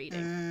comfort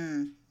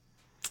reading.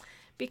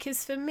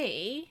 Because for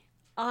me,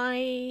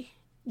 I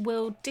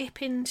will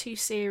dip into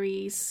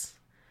series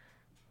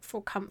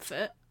for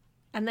comfort.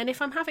 And then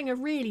if I'm having a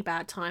really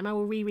bad time, I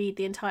will reread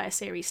the entire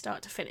series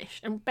start to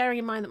finish. And bearing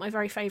in mind that my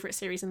very favourite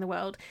series in the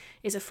world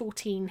is a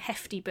 14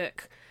 hefty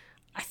book.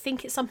 I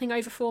think it's something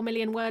over 4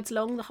 million words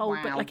long, the whole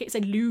book. Like, it's a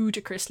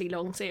ludicrously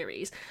long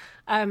series.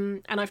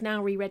 And I've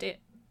now reread it.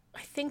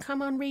 I think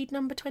I'm on read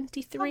number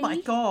 23. Oh my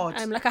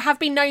God. Like, I have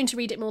been known to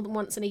read it more than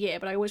once in a year,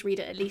 but I always read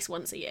it at least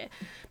once a year.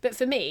 But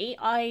for me,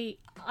 I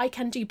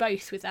can do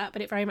both with that,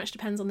 but it very much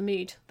depends on the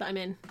mood that I'm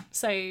in.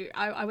 So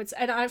I would,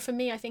 and for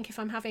me, I think if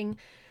I'm having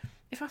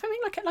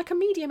like a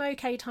medium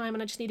okay time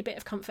and I just need a bit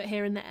of comfort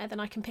here and there, then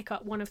I can pick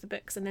up one of the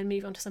books and then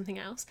move on to something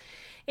else.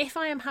 If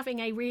I am having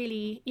a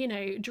really,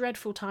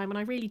 dreadful time and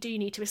I really do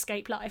need to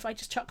escape life, I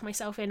just chuck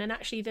myself in. And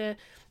actually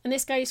and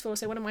this goes for,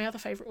 so one of my other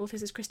favourite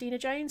authors is Christina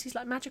Jones, who's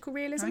like magical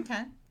realism.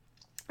 Okay.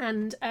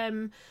 And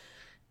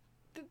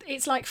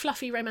it's like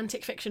fluffy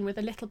romantic fiction with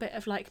a little bit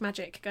of like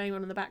magic going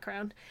on in the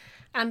background.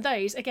 And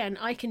those, again,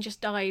 I can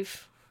just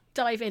dive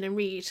in and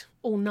read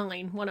all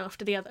 9, one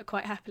after the other,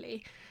 quite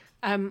happily.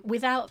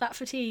 Without that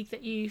fatigue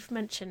that you've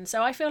mentioned.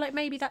 So I feel like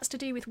maybe that's to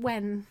do with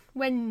when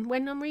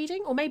I'm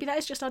reading, or maybe that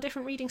is just our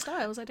different reading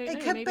styles. I don't know.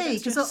 It could maybe be,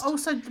 because just...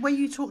 also when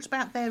you talked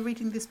about there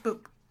reading this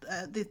book,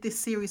 this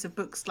series of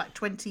books, like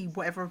 20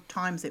 whatever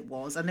times it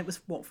was, and it was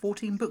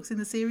 14 books in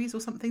the series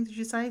or something, did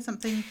you say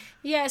something?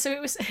 Yeah, so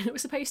it was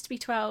supposed to be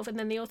 12, and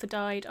then the author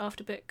died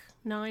after book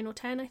 9 or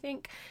 10, I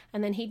think,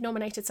 and then he'd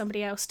nominated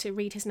somebody else to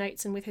read his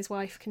notes and with his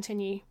wife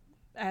continue.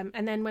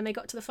 And then when they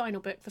got to the final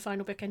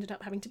book ended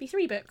up having to be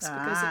 3 books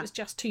because it was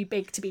just too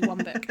big to be one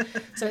book.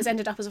 So it's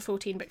ended up as a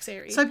 14-book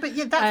series. So, but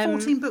yeah, that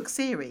 14-book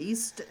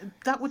series,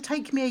 that would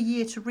take me a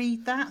year to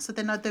read that. So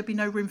then there'd be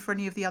no room for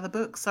any of the other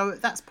books. So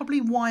that's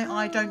probably why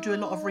I don't do a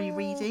lot of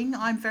rereading.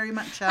 I'm very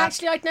much...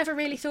 Actually, I'd never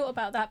really thought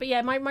about that. But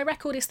yeah, my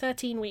record is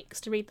 13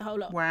 weeks to read the whole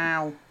lot.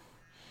 Wow.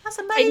 That's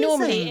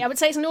amazing. I would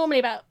say it's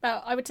normally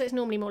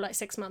normally more like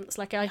 6 months.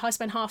 Like I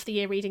spend half the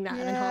year reading that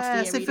and then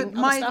half the year reading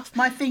other stuff.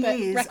 My thing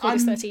is, record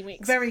is 13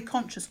 weeks. Very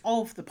conscious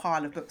of the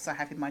pile of books I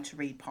have in my to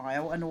read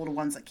pile and all the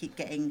ones that keep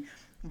getting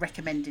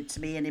recommended to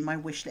me and in my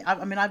wish list.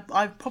 I mean,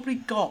 I've probably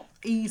got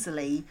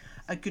easily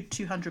a good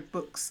 200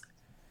 books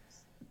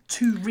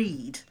to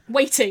read,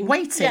 waiting,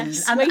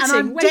 yes, and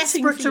I'm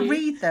desperate to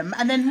read them,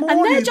 and then more.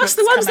 And they're just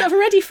the ones that have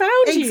already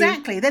found you.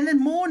 Exactly. Then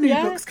more new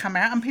books come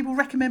out, and people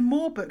recommend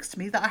more books to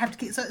me that I have to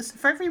get. So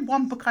for every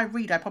one book I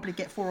read, I probably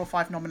get 4 or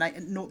 5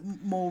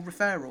 more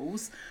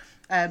referrals,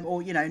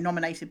 or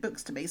nominated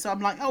books to me. So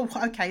I'm like, oh,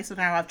 okay. So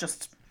now I've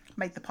just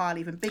made the pile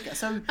even bigger.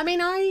 So I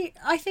mean,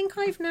 I think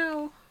I've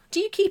now. Do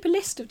you keep a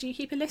list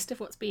of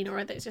what's been, or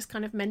it's just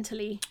kind of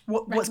mentally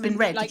what's been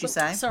read? Did you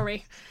say?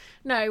 Sorry,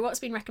 no. What's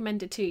been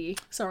recommended to you?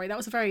 Sorry, that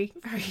was a very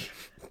very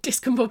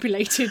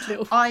discombobulated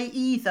little. I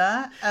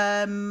either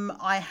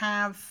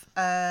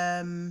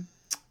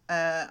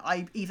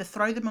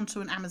throw them onto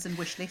an Amazon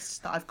wish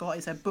list that I've got.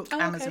 It's a book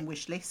Amazon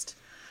wish list.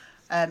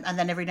 And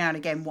then every now and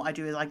again, what I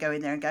do is I go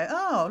in there and go,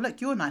 oh, look,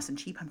 you're nice and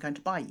cheap. I'm going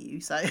to buy you.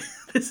 So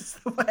this is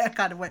the way I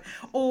kind of went.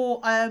 Or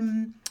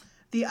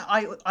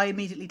I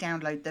immediately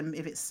download them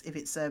if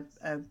it's a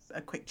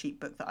quick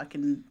cheap book that I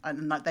can,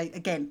 and like they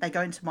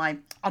go into my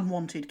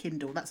unwanted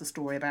Kindle. That's a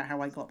story about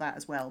how I got that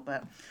as well.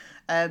 But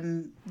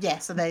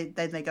so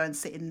they go and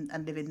sit in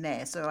and live in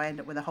there. So I end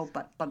up with a whole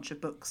bunch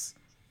of books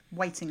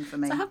waiting for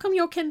me. So how come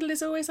your Kindle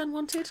is always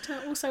unwanted?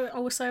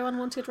 Also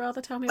unwanted, rather.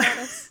 Tell me about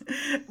this.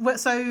 Well,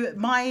 so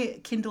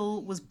my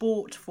Kindle was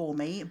bought for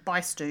me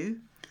by Stu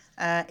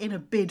in a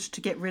bid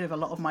to get rid of a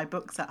lot of my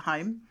books at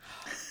home.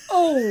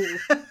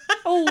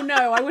 Oh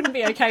no, I wouldn't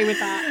be okay with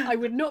that. I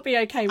would not be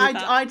okay with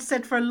that. I'd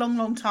said for a long,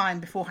 long time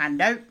beforehand,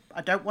 no,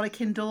 I don't want a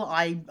Kindle.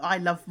 I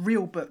love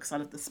real books. I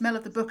love the smell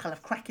of the book. I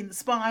love cracking the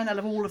spine. I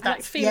love all of that.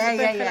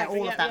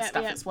 All of that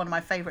stuff. It's one of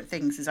my favourite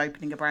things is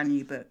opening a brand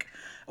new book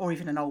or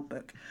even an old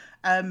book.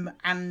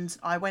 And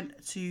I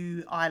went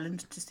to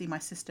Ireland to see my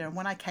sister, and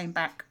when I came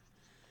back,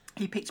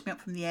 he picked me up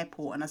from the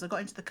airport, and as I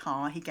got into the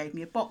car, he gave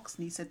me a box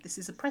and he said, "This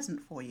is a present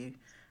for you."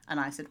 And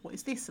I said, "What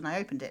is this?" And I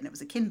opened it and it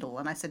was a Kindle.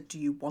 And I said, "Do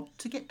you want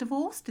to get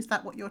divorced? Is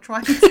that what you're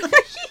trying to say?"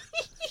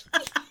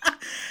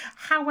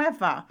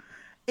 However,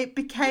 it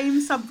became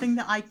something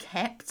that I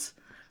kept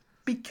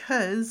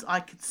because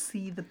I could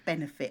see the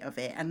benefit of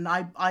it. And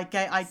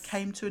I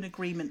came to an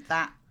agreement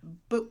that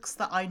books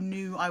that I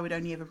knew I would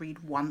only ever read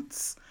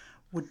once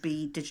would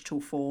be digital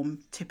form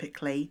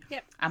typically,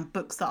 and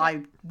books that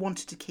I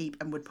wanted to keep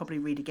and would probably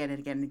read again and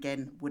again and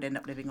again would end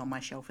up living on my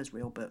shelf as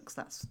real books.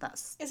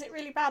 That's. Is it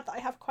really bad that I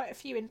have quite a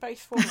few in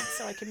both formats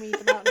so I can read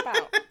them out and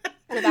about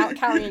without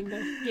carrying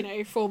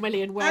the 4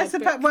 million word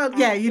book? Well,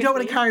 yeah, you don't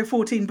want to carry a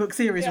 14-book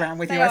series around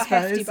with you, I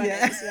suppose.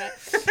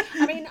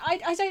 I mean,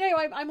 I don't know.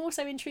 I'm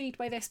also intrigued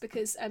by this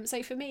because,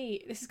 so for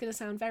me, this is going to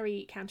sound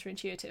very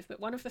counterintuitive, but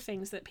one of the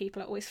things that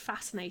people are always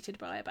fascinated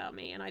by about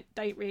me, and I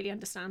don't really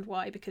understand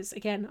why, because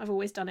again, I've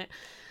always done it.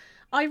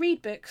 I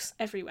read books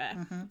everywhere.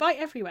 Mm-hmm. By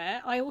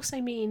everywhere, I also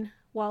mean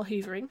while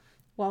hoovering,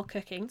 while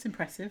cooking. It's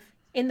impressive.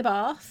 In the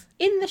bath,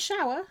 in the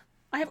shower.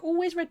 I have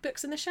always read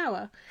books in the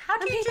shower. How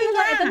do you do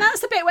that? And that's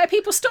the bit where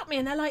people stop me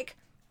and they're like,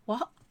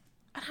 "What?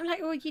 And I'm like,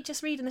 well, you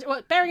just read in the...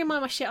 Well, bearing in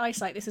mind my shit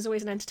eyesight, this is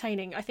always an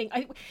entertaining. I think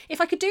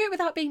if I could do it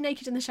without being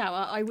naked in the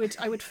shower, I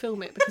would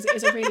film it, because it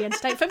is a really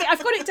entertaining... For me,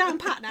 I've got it down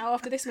pat now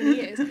after this many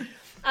years.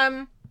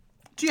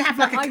 Do you have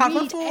like a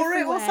cover for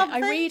it or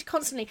something? I read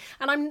constantly,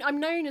 and I'm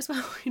known as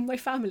well in my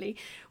family.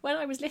 When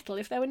I was little,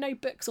 if there were no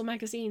books or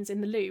magazines in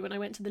the loo, when I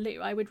went to the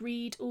loo, I would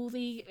read all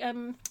the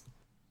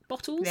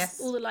bottles,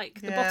 all the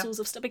the bottles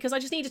of stuff, because I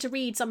just needed to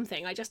read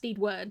something. I just need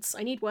words.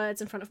 I need words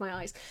in front of my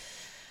eyes.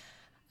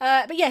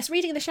 But yes,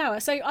 reading in the shower.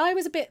 So I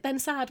was a bit then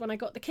sad when I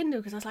got the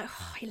Kindle, because I was like,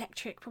 oh,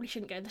 electric, probably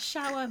shouldn't go in the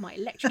shower, might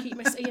electrocute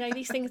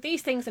myself.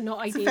 These things are not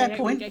ideal. They don't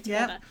really go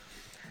together.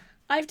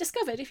 I've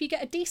discovered if you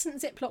get a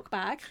decent Ziploc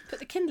bag, put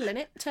the Kindle in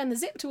it, turn the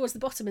zip towards the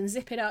bottom and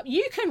zip it up,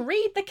 you can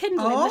read the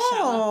Kindle in the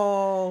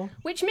shower.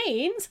 Which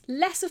means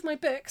less of my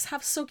books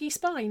have soggy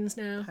spines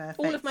now. Perfect.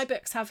 All of my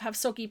books have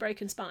soggy,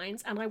 broken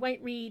spines, and I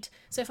won't read...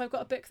 So if I've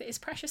got a book that is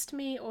precious to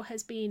me or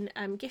has been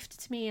gifted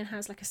to me and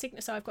has like a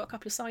signature... So I've got a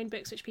couple of signed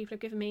books which people have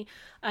given me,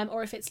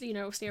 or if it's,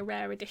 obviously a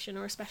rare edition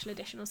or a special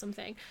edition or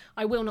something,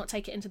 I will not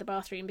take it into the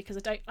bathroom,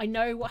 because I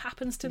know what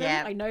happens to them.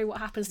 Yeah. I know what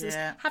happens to this.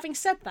 Having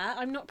said that,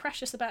 I'm not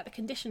precious about the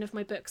condition of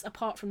my books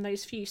apart from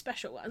those few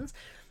special ones,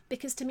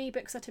 because to me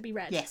books are to be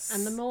read. Yes.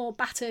 And the more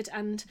battered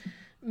and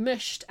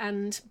mushed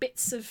and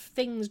bits of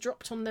things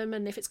dropped on them,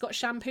 and if it's got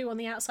shampoo on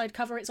the outside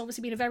cover, it's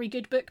obviously been a very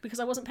good book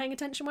because I wasn't paying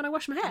attention when I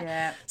washed my hair.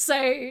 Yeah.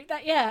 So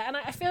that, and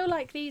I feel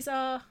like these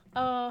are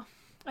I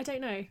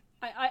don't know.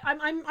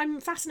 I'm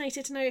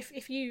fascinated to know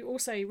if you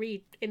also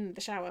read in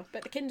the shower,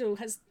 but the Kindle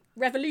has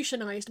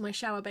revolutionised my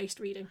shower-based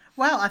reading.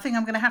 Well, I think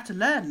I'm going to have to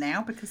learn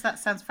now, because that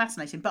sounds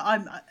fascinating. But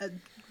I'm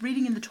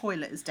reading in the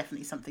toilet is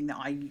definitely something that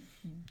I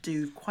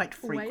do quite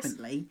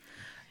frequently. Always.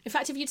 In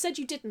fact, if you'd said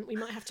you didn't, we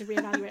might have to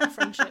reevaluate our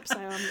friendship. So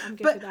I'm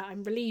good with that.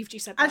 I'm relieved you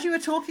said that. As you were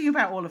talking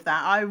about all of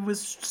that, I was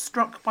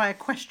struck by a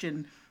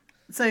question.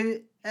 So,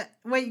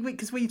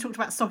 because when you talked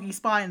about soggy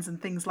spines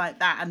and things like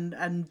that,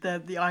 and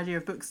the idea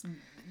of books,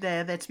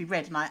 they're there to be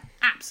read, and I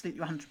absolutely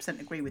 100%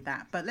 agree with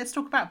that. But let's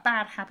talk about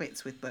bad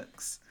habits with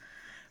books.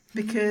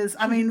 Because,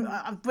 I mean,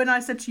 when I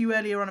said to you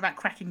earlier on about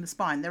cracking the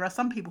spine, there are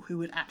some people who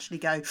would actually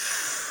go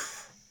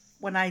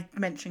when I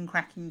mention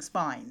cracking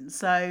spines.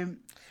 So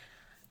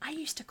I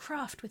used to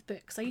craft with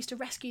books. I used to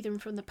rescue them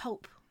from the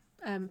pulp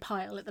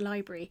pile at the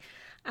library,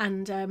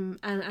 and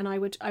I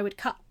would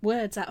cut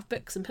words out of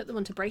books and put them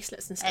onto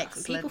bracelets and stuff.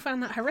 Excellent. And people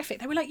found that horrific.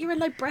 They were like, "You're a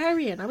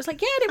librarian." I was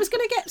like, "Yeah, and it was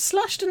going to get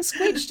slushed and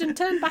squidged and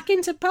turned back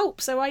into pulp."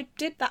 So I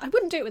did that. I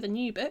wouldn't do it with a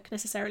new book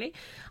necessarily.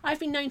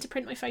 I've been known to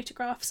print my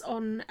photographs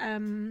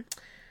on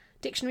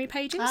dictionary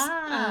pages,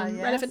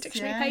 relevant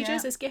dictionary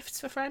pages as gifts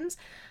for friends.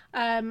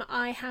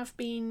 I have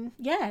been,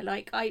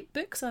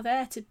 books are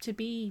there to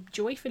be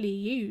joyfully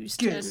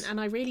used,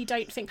 and I really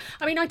don't think...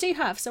 I mean, I do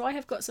have, so I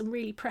have got some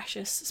really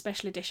precious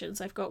special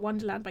editions. I've got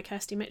Wonderland by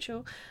Kirsty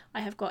Mitchell.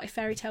 I have got a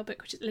fairy tale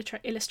book which is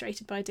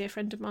illustrated by a dear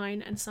friend of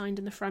mine and signed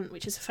in the front,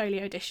 which is a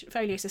Folio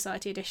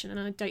Society edition, and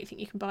I don't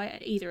think you can buy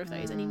either of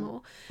those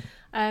anymore.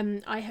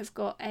 I have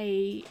got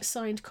a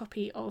signed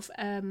copy of,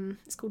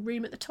 it's called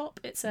Room at the Top.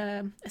 It's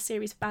a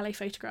series of ballet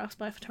photographs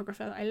by a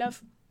photographer that I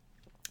love,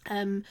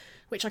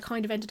 which I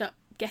kind of ended up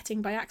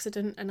getting by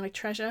accident, and I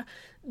treasure.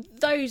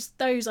 Those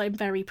I'm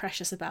very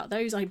precious about.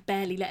 Those I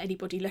barely let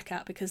anybody look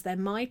at, because they're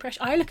my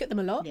precious... I look at them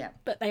a lot,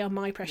 but they are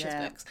my precious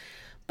books.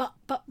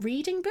 But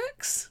reading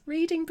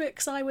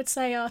books I would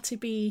say are to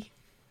be...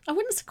 I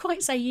wouldn't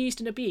quite say used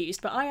and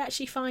abused, but I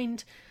actually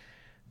find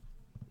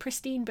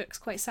pristine books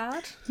quite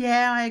sad.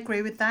 Yeah, I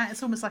agree with that.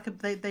 It's almost like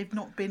they've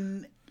not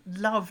been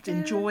loved,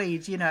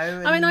 enjoyed, And...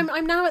 I mean,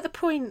 I'm now at the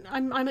point.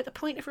 I'm at the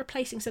point of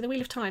replacing. So the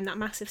Wheel of Time, that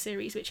massive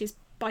series, which is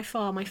by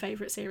far my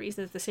favourite series,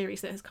 the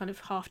series that has kind of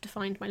half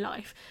defined my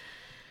life.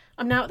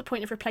 I'm now at the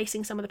point of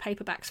replacing some of the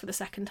paperbacks for the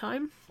second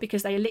time,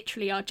 because they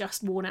literally are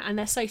just worn out, and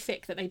they're so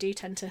thick that they do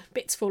tend to...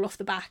 bits fall off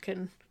the back,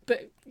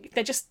 but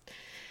they're just...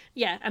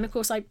 Yeah, and of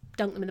course I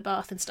dunk them in the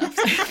bath and stuff,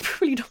 so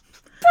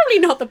probably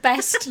not the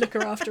best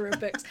looker after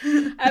of books.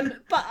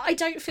 But I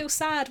don't feel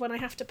sad when I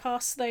have to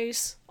pass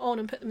those on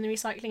and put them in the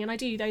recycling, and I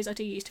do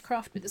use to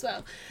craft with as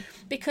well.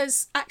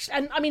 Because actually,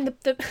 and I mean,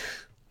 the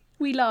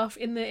we laugh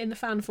in the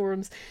fan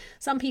forums.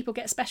 Some people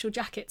get special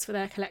jackets for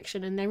their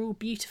collection, and they're all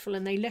beautiful,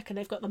 and they look, and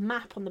they've got the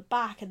map on the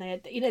back, and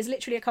there's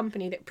literally a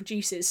company that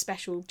produces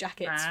special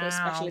jackets for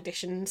special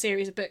edition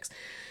series of books.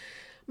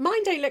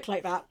 Mine don't look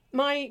like that.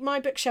 My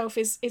bookshelf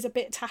is a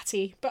bit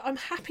tatty, but I'm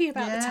happy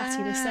about the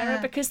tattiness, Sarah,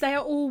 because they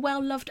are all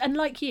well loved. And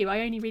like you,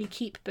 I only really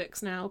keep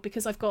books now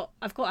because I've got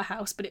a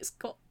house, but it's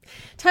got...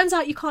 Turns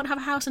out you can't have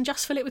a house and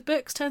just fill it with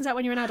books. Turns out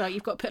when you're an adult,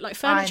 you've got to put like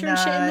furniture and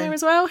shit in there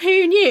as well.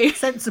 Who knew?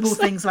 Sensible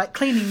things like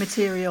cleaning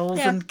materials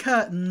and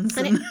curtains.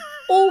 And it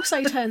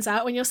also turns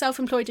out when you're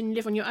self-employed and you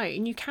live on your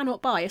own, you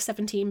cannot buy a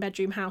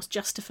 17-bedroom house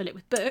just to fill it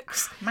with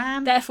books.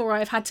 Man. Therefore,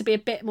 I've had to be a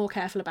bit more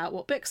careful about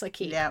what books I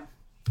keep. Yeah.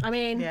 I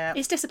mean,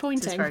 it's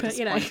disappointing, but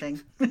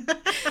disappointing.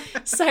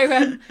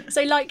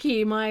 So like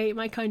you,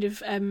 my kind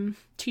of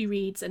two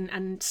reads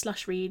and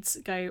slush reads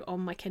go on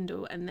my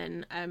Kindle, and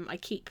then I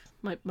keep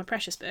my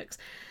precious books.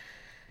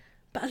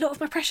 But a lot of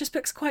my precious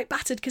books are quite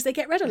battered because they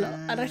get read a lot,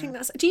 and I think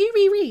that's. Do you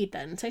reread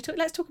then? So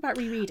let's talk about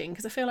rereading,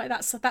 because I feel like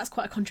that's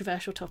quite a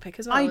controversial topic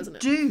as well, isn't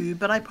it? I do,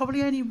 but I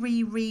probably only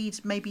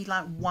reread maybe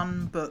like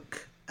one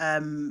book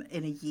in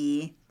a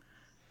year,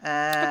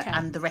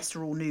 and the rest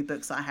are all new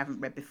books that I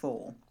haven't read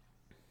before.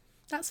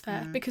 That's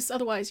fair, because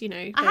otherwise,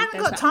 I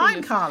haven't got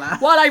time, Carla.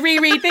 While I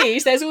reread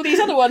these, there's all these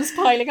other ones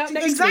piling up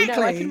next to me.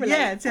 No, I can relate.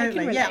 Yeah,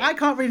 totally. I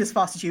can't read as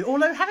fast as you.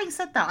 Although, having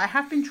said that, I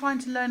have been trying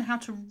to learn how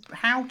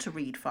to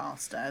read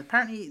faster.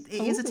 Apparently,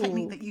 it is a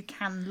technique that you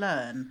can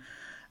learn.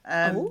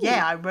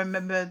 I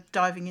remember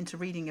diving into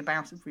reading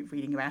about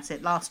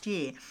it last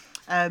year,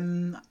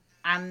 and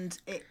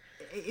it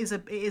is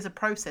a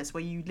process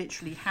where you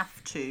literally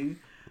have to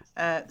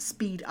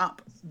speed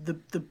up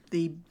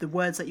the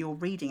words that you're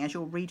reading. As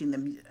you're reading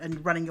them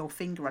and running your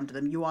finger under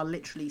them, you are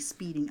literally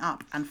speeding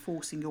up and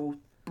forcing your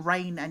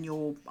brain and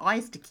your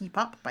eyes to keep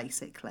up,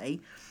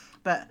 basically.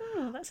 But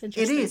that's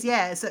interesting. It is,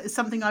 yeah. It's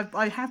something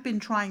I have been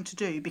trying to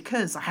do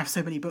because I have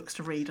so many books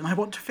to read and I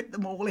want to fit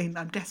them all in.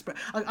 I'm desperate.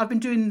 I've been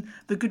doing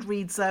the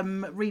Goodreads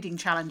reading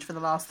challenge for the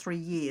last 3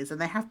 years, and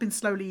they have been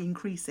slowly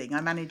increasing. I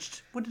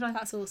managed.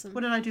 That's awesome.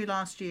 What did I do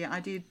last year? I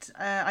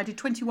did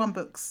 21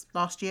 books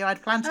last year.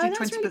 I'd planned to do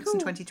 20 books in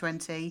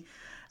 2020.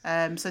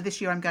 So this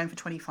year I'm going for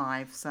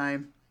 25.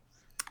 So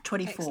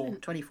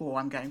 24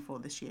 I'm going for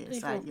this year. 24.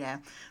 So yeah,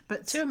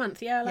 but 2 a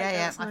month. Yeah,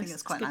 I think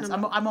it's quite nice.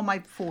 I'm on my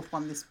 4th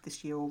one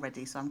this year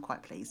already, so I'm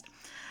quite pleased.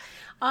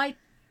 I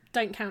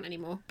don't count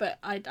anymore, but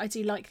I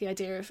do like the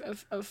idea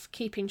of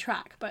keeping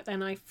track, but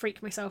then I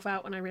freak myself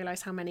out when I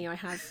realise how many I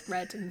have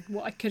read and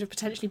what I could have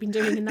potentially been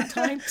doing in that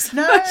time. So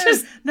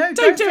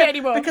don't do it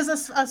anymore.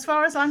 Because as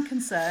far as I'm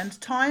concerned,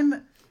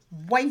 time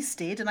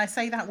wasted, and I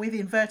say that with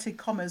inverted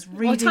commas,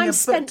 reading a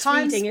book.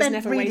 Time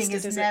spent reading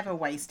is never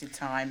wasted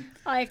time.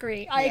 I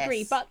agree,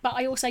 but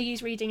I also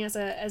use reading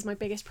as my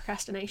biggest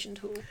procrastination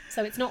tool.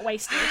 So it's not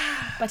wasted,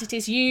 but it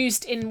is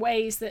used in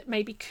ways that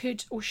maybe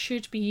could or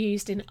should be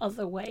used in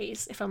other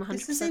ways, if I'm 100%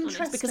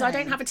 honest. Because I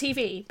don't have a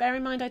TV. Bear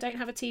in mind, I don't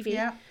have a TV.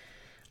 Yeah.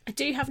 I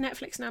do have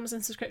Netflix and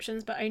Amazon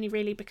subscriptions, but only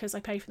really because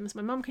I pay for them so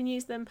my mum can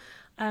use them.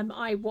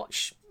 I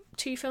watch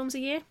 2 films a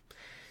year.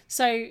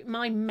 So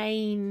my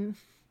main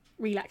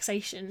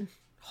relaxation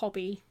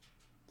hobby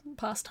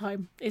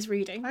pastime is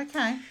reading.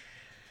 Okay.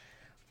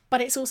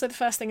 But it's also the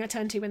first thing I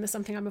turn to when there's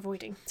something I'm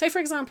avoiding. So for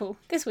example,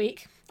 this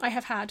week I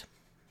have had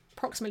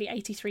approximately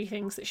 83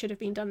 things that should have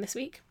been done this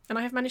week, and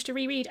I have managed to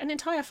reread an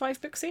entire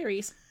 5-book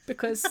series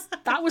because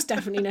that was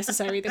definitely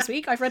necessary this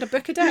week. I've read a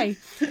book a day.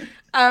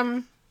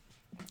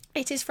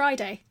 It is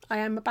Friday. I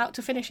am about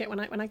to finish it. When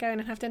I go in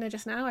and have dinner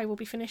just now, I will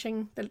be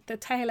finishing the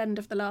tail end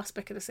of the last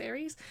book of the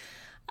series.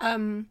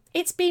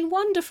 It's been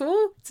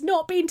wonderful. It's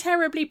not been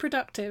terribly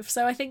productive,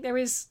 so I think there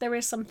is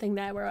something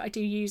there where I do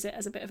use it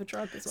as a bit of a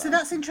drug as well. So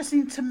that's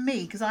interesting to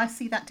me because I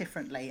see that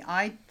differently.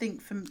 I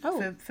think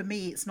for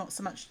me it's not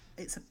so much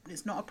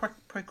it's not a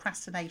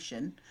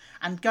procrastination,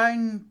 and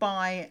going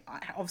by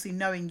obviously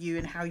knowing you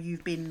and how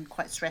you've been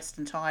quite stressed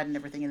and tired and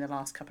everything in the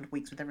last couple of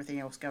weeks with everything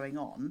else going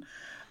on,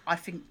 I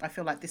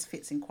feel like this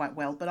fits in quite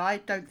well. But I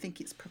don't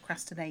think it's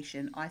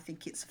procrastination. I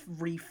think it's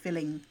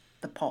refilling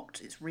the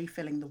pot. It's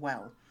refilling the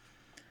well.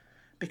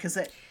 Because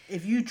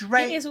if you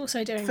drain, it is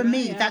also doing for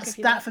me.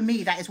 For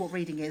me, that is what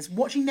reading is.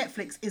 Watching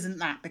Netflix isn't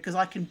that, because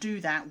I can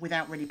do that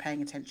without really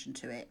paying attention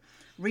to it.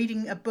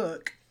 Reading a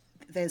book,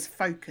 there's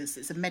focus.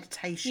 It's a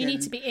meditation. You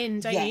need to be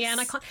in, don't you? Yeah,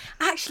 and I can't.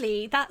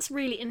 Actually, that's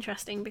really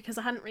interesting because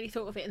I hadn't really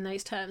thought of it in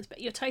those terms.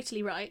 But you're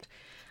totally right.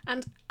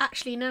 And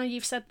actually, now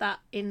you've said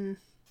that in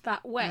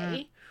that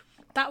way.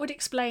 That would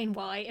explain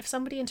why, if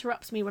somebody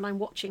interrupts me when I'm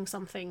watching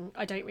something,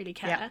 I don't really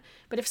care. Yeah.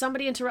 But if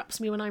somebody interrupts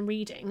me when I'm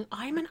reading,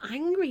 I'm an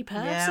angry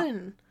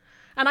person.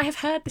 Yeah. And I have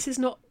heard, this is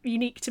not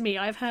unique to me,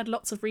 I've heard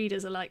lots of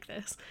readers are like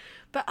this.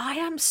 But I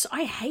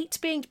hate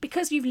being,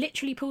 because you've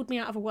literally pulled me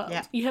out of a world.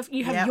 Yeah. You have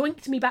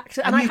yoinked me back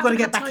to, and I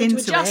haven't had time to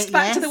adjust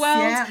back to the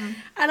world. Yeah.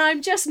 And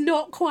I'm just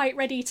not quite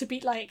ready to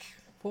be like,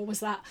 what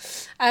was that?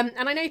 And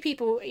I know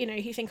people,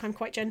 who think I'm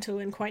quite gentle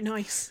and quite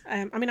nice. I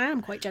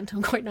am quite gentle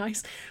and quite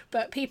nice.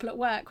 But people at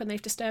work, when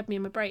they've disturbed me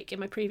in my break in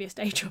my previous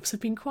day jobs, have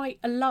been quite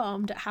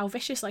alarmed at how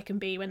vicious I can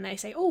be when they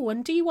say, oh,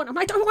 and do you want... I'm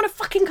like, I don't want a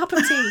fucking cup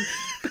of tea.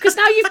 Because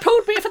now you've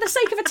pulled me, for the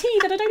sake of a tea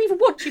that I don't even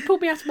want, you pulled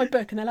me out of my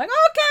book. And they're like,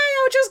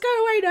 okay, I'll just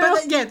go away now.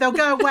 But yeah, they'll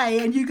go away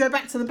and you go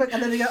back to the book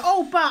and then they go,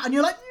 oh, but... And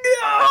you're like,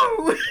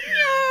 no! No!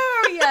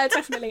 Yeah,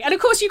 definitely. And of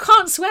course you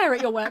can't swear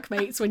at your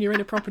workmates when you're in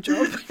a proper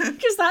job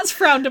because that's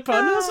frowned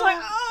upon. I was like,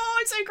 oh,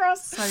 I'm so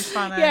cross. So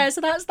funny. Yeah,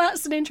 so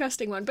that's an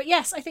interesting one. But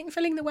yes, I think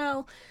filling the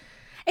well,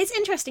 it's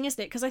interesting,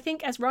 isn't it? Because I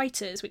think as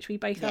writers, which we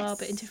both are,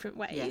 but in different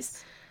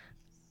ways,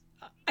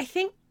 I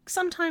think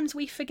sometimes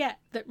we forget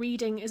that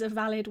reading is a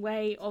valid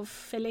way of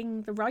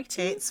filling the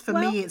writing. For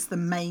me, it's the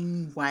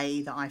main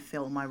way that I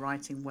fill my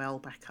writing well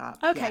back up.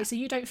 Okay, so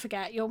you don't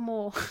forget. You're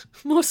more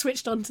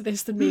switched on to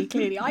this than me,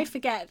 clearly. I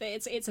forget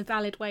that it's a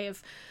valid way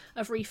of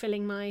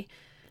refilling my...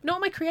 Not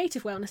my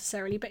creative well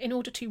necessarily, but in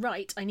order to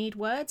write, I need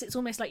words. It's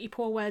almost like you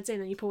pour words in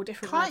and you pour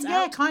different words out.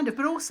 Yeah, kind of.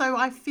 But also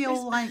I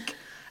feel like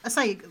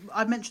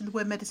I mentioned the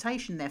word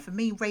meditation there. For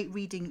me,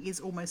 reading is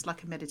almost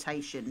like a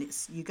meditation.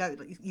 It's you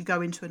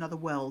go into another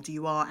world.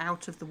 You are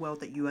out of the world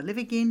that you are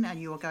living in,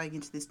 and you are going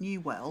into this new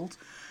world.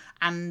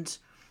 And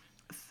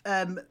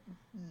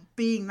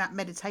being that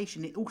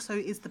meditation, it also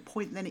is the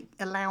point. Then it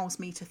allows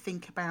me to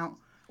think about,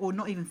 or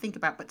not even think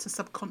about, but to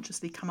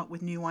subconsciously come up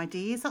with new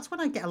ideas. That's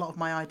when I get a lot of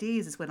my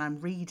ideas, is when I'm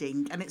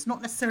reading, and it's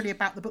not necessarily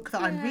about the book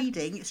that I'm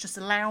reading. It's just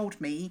allowed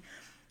me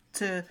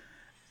to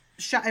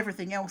shut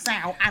everything else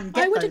out and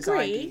get those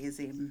ideas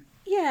in.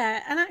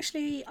 Yeah, and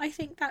actually I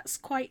think that's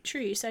quite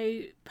true.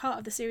 So part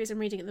of the series I'm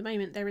reading at the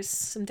moment, there is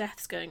some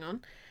deaths going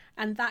on,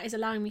 and that is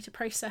allowing me to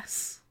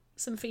process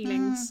some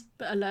feelings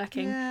that are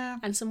lurking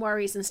and some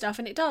worries and stuff.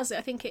 And it does,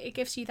 I think it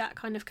gives you that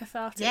kind of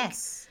cathartic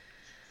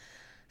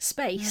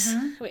space,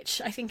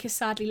 which I think is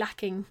sadly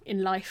lacking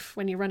in life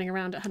when you're running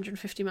around at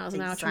 150 miles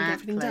an hour trying to get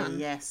everything done.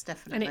 Yes,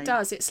 definitely. And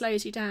it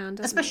slows you down,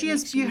 doesn't especially it?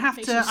 as you have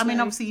to, I mean,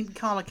 obviously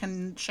Carla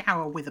can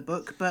shower with a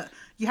book, but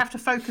you have to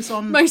focus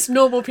on... Most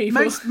normal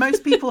people.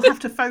 Most people have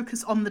to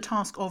focus on the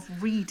task of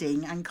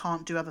reading and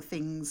can't do other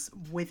things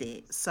with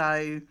it,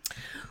 so...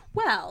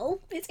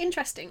 Well, it's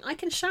interesting. I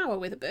can shower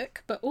with a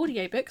book, but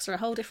audiobooks are a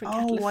whole different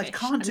kettle of fish. I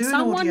can't do an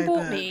someone audiobook.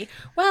 bought me...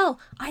 Well,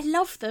 I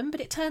love them,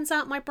 but it turns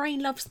out my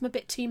brain loves them a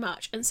bit too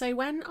much. And so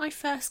when I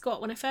first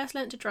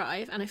learnt to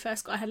drive, and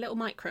I had a little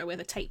Micro with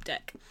a tape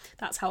deck.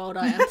 That's how old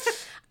I am.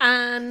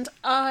 And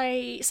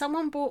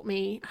someone bought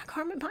me... I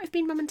can't remember. It might have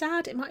been Mum and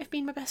Dad. It might have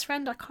been my best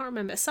friend. I can't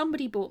remember.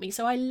 Somebody bought me.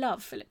 So I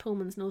love Philip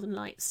Pullman's Northern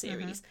Lights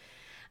series.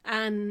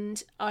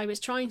 And I was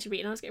trying to read,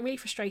 and I was getting really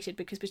frustrated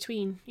because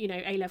between,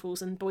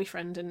 A-levels and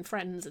boyfriend and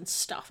friends and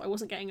stuff, I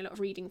wasn't getting a lot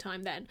of reading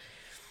time then.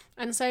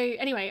 And so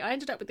anyway, I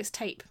ended up with this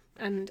tape,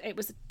 and it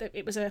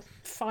was a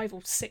 5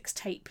 or 6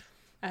 tape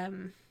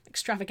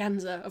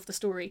extravaganza of the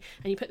story,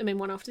 and you put them in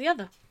one after the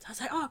other. So I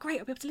was like, oh great,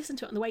 I'll be able to listen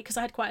to it on the way, because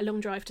I had quite a long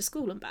drive to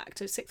school and back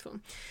to 6th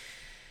form.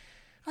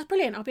 I was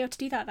brilliant, I'll be able to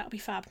do that, that'll be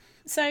fab.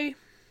 So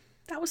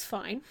that was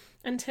fine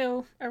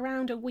until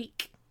around a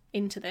week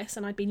into this,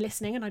 and I'd been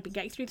listening and I'd been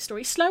getting through the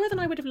story slower than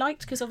I would have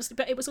liked, because obviously,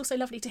 but it was also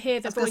lovely to hear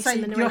the voice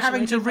and the narration. You're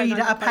having to read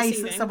at a pace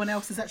that someone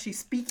else is actually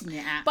speaking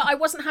it at. But I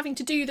wasn't having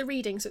to do the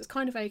reading, so it's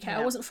kind of okay.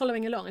 I wasn't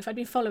following along. If I'd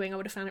been following, I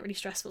would have found it really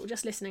stressful.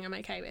 Just listening, I'm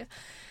okay with.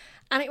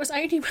 And it was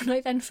only when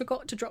I then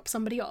forgot to drop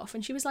somebody off,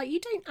 and she was like, "You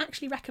don't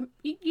actually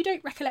you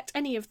don't recollect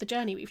any of the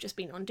journey we've just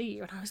been on, do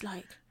you?" And I was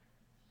like,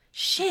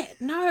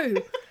 "Shit, no."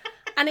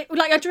 And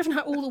I'd driven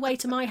her all the way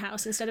to my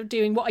house instead of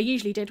doing what I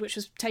usually did, which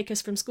was take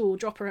us from school,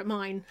 drop her at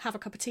mine, have a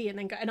cup of tea, and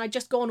then go. And I'd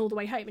just gone all the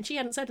way home. And she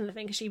hadn't said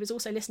anything because she was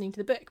also listening to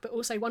the book, but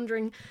also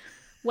wondering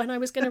when I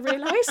was going to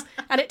realise.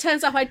 And it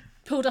turns out I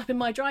pulled up in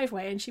my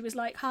driveway, and she was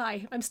like,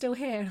 "Hi, I'm still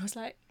here." And I was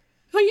like,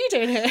 "What are you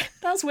doing here?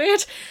 That's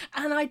weird."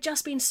 And I'd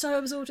just been so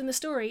absorbed in the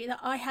story that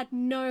I had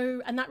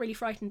and that really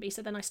frightened me.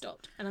 So then I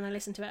stopped, and then I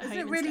listened to it at home.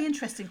 Isn't it really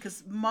interesting?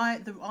 Because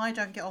I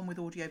don't get on with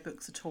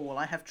audiobooks at all.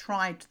 I have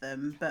tried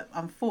them, but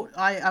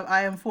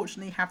I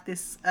unfortunately have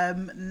this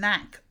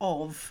knack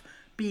of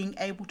being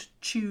able to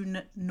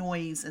tune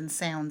noise and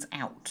sounds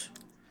out.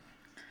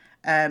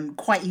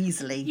 Quite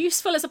easily.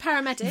 Useful as a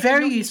paramedic.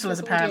 Very useful as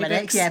a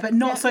paramedic, yeah, but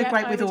not so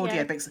great with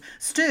audiobooks.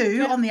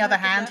 Stu, on the other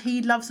hand,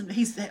 he loves them.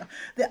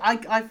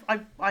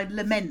 I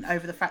lament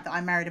over the fact that I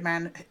married a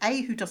man,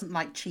 A, who doesn't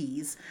like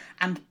cheese,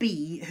 and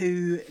B,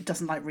 who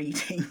doesn't like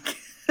reading.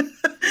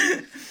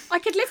 I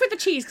could live with the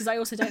cheese because I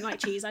also don't like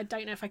cheese. I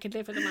don't know if I could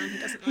live with a man who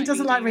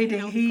doesn't like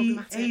reading. He doesn't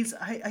like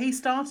reading. He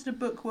started a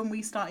book when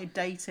we started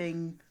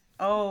dating.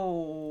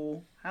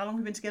 Oh, how long have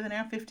we been together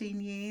now?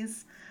 15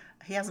 years.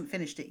 He hasn't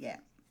finished it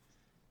yet.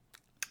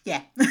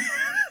 Yeah,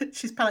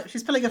 she's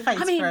pulling a face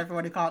for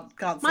everyone who can't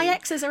see. My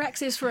exes are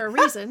exes for a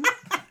reason.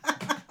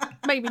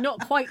 Maybe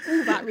not quite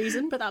all that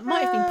reason, but that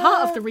might have been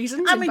part of the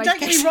reason. I mean, don't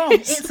get me wrong.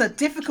 It's a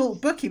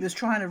difficult book he was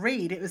trying to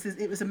read. It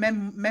was a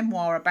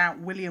memoir about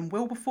William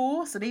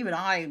Wilberforce, and even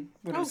I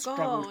would have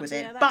struggled with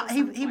it. But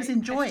he was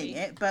enjoying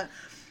it. But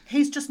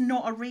he's just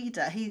not a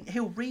reader.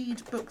 He'll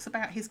read books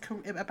about his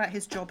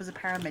job as a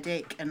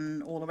paramedic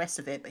and all the rest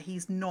of it, but he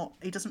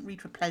doesn't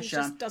read for pleasure.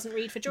 He just doesn't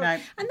read for joy. No.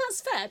 And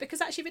that's fair,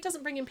 because actually if it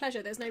doesn't bring him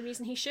pleasure, there's no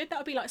reason he should. That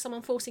would be like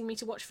someone forcing me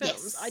to watch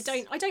films.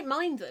 Yes. I don't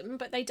mind them,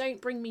 but they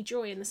don't bring me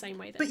joy in the same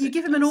way that. But you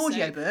give him an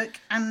audiobook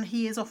and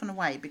he is often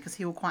away because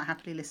he will quite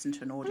happily listen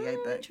to an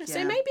audiobook. Interesting.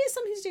 So maybe it's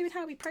something to do with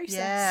how we process.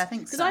 Yeah, I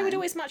think so. Because I would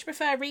always much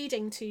prefer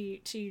reading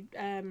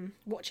to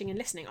watching and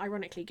listening,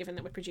 ironically, given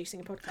that we're producing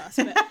a podcast.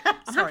 But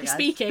I'm happy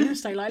speaking. I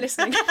just don't like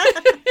listening.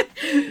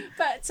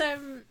 But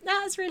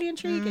that's really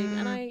intriguing,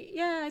 and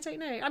I don't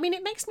know. I mean,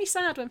 it makes me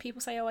sad when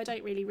people say, "Oh, I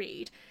don't really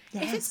read."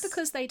 Yes. If it's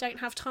because they don't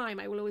have time,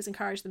 I will always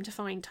encourage them to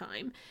find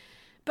time.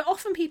 But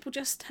often people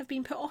just have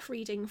been put off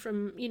reading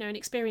from, you know, an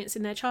experience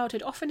in their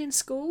childhood. Often in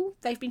school,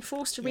 they've been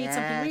forced to read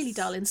something really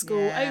dull in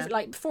school, over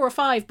like 4 or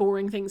 5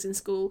 boring things in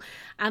school.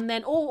 And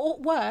then, or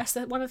worse,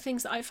 one of the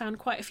things that I've found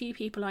quite a few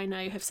people I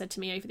know have said to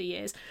me over the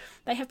years,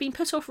 they have been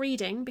put off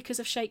reading because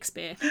of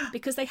Shakespeare,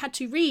 because they had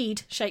to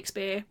read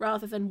Shakespeare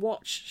rather than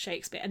watch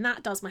Shakespeare. And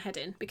that does my head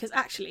in, because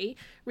actually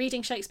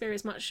reading Shakespeare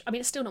is much, I mean,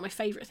 it's still not my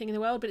favourite thing in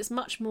the world, but it's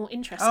much more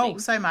interesting. Oh,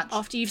 so much.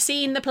 After you've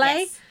seen the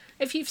play. Yes.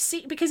 If you've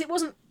seen, because it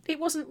wasn't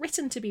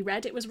written to be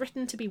read, it was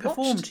written to be watched.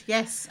 Performed,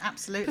 yes,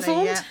 absolutely.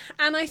 Performed. Yeah.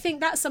 And I think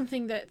that's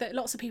something that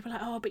lots of people are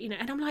like, oh, but you know,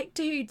 and I'm like,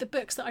 dude, the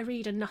books that I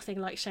read are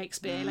nothing like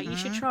Shakespeare. Like, you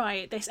should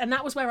try this. And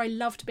that was where I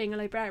loved being a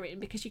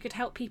librarian, because you could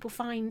help people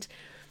find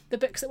the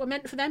books that were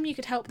meant for them. You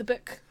could help the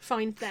book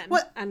find them.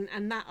 Well, and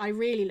that I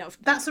really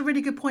loved. That's a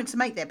really good point to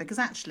make there, because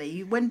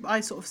actually when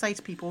I sort of say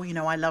to people, you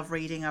know, I love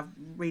reading, I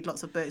read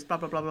lots of books, blah,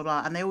 blah, blah, blah,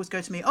 blah, and they always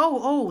go to me,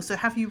 oh, so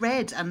have you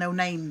read? And they'll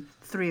name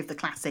 3 of the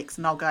classics,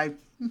 and I'll go,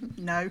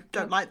 no,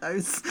 don't like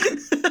those.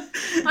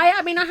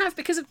 I mean, I have,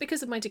 because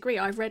of my degree,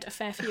 I've read a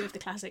fair few of the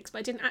classics, but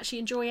I didn't actually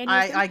enjoy any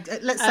of them.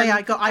 Let's say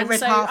I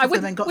read half of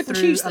them and got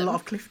through a lot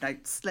of Cliff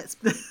Notes.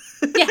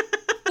 Yeah,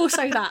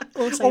 also that.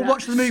 Or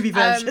watch the movie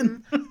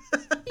version.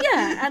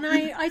 Yeah, and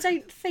I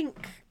don't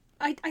think...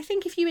 I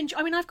think if you enjoy...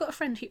 I mean, I've got a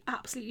friend who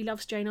absolutely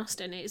loves Jane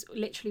Austen. It is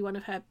literally one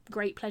of her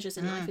great pleasures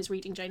in life is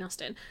reading Jane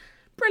Austen.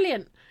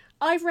 Brilliant.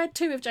 I've read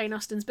 2 of Jane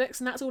Austen's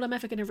books, and that's all I'm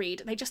ever going to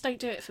read. They just don't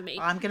do it for me.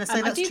 I'm going to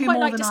say that's 2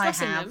 more than I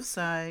have.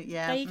 So,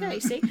 yeah. There you go,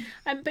 see?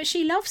 But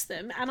she loves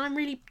them, and I'm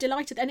really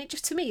delighted. And it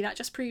just, to me, that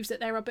just proves that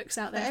there are books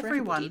out there for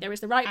everybody. There is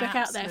the right book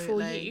out there for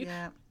you.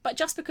 Yeah. But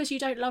just because you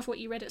don't love what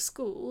you read at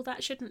school,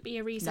 that shouldn't be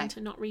a reason to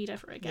not read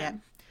ever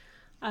again.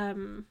 Yeah.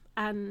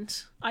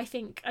 And I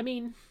think, I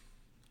mean...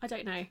 I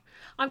don't know.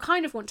 I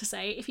kind of want to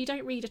say, if you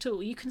don't read at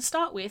all, you can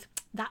start with,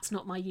 that's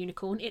not my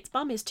unicorn, its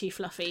bum is too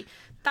fluffy.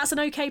 That's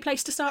an okay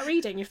place to start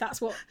reading, if that's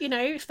what, you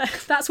know, if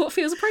that's what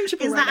feels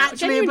approachable is right that now.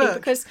 Actually a book?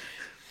 Because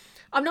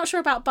I'm not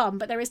sure about bum,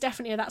 but there is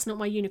definitely a That's Not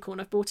My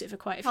Unicorn. I've bought it for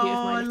quite a few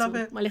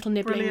of my little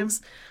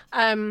nibblings.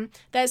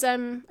 There's,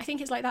 I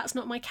think it's like That's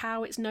Not My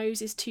Cow, its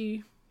nose is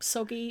too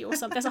soggy or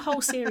something. There's a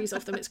whole series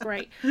of them, it's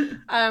great.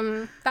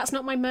 That's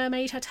Not My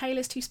Mermaid, her tail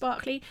is too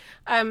sparkly.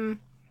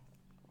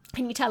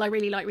 Can you tell I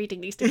really like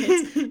reading these to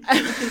kids?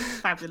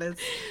 Fabulous.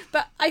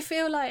 But I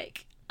feel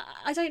like,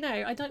 I don't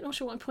know, I'm not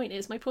sure what my point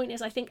is. My point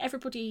is, I think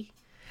everybody,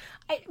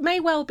 it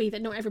may well be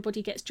that not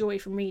everybody gets joy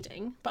from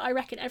reading, but I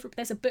reckon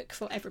there's a book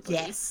for everybody.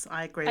 Yes,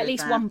 I agree At with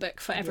least that. one book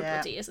for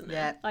everybody, isn't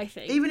there? Yeah. I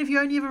think. Even if you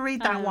only ever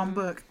read that one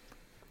book.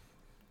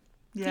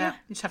 Yeah,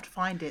 you just have to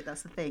find it.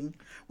 That's the thing.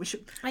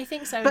 I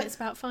think so, and it's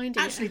about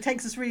finding actually, it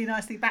takes us really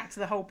nicely back to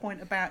the whole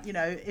point about, you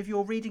know, if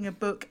you're reading a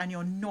book and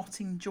you're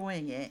not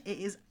enjoying it, it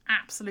is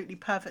absolutely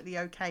perfectly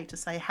okay to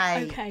say,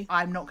 hey,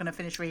 I'm not going to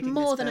finish reading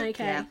more this than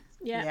book. okay.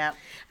 Yeah.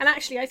 And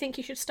actually, I think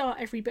you should start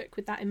every book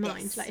with that in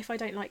mind. Yes. Like, if I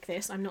don't like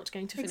this, I'm not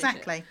going to finish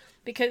it.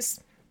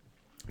 Because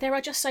there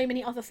are just so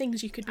many other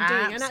things you could be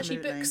doing. And actually,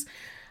 books...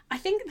 I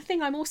think the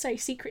thing I'm also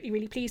secretly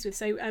really pleased with,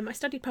 so I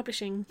studied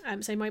publishing,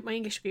 so my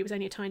English degree was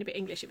only a tiny bit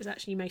English, it was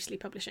actually mostly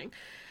publishing.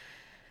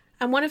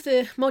 And one of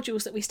the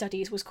modules that we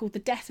studied was called The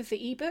Death of the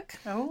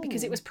eBook,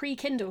 because it was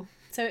pre-Kindle.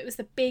 So it was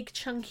the big,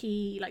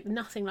 chunky, like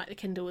nothing like the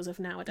Kindles of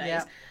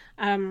nowadays.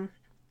 Yeah.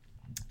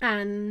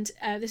 And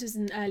this was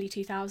in the early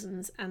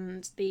 2000s,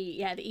 and the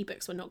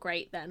ebooks were not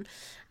great then.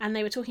 And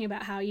they were talking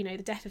about how, you know,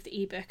 the death of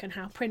the ebook and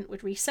how print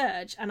would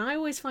resurge. And I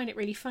always find it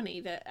really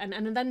funny that,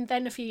 and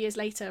then a few years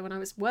later when I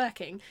was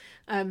working,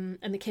 and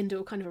the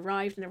Kindle kind of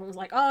arrived, and everyone was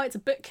like, oh, it's a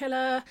book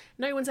killer.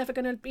 No one's ever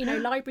going to, you know,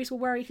 libraries were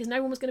worried because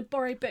no one was going to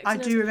borrow books. I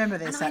do remember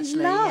this,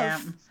 actually.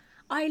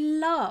 I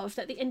love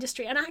that the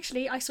industry, and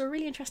actually I saw a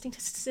really interesting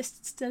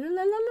statistic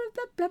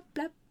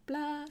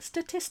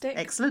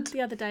Excellent.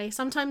 The other day.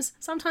 Sometimes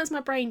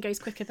my brain goes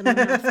quicker than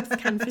my mouth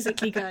can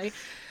physically go.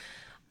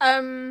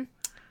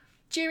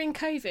 During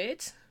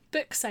COVID,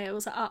 book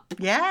sales are up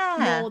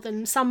more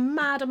than some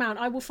mad amount.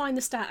 I will find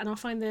the stat, and I'll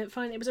find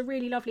it was a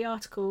really lovely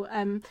article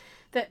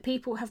that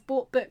people have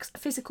bought books,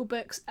 physical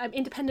books.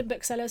 Independent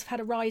booksellers have had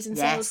a rise in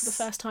sales for the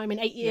first time in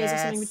 8 years or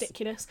something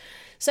ridiculous.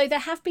 So there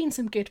have been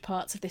some good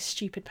parts of this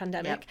stupid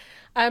pandemic.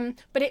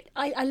 But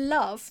I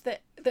love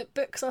that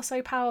books are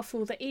so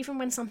powerful that even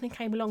when something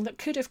came along that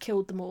could have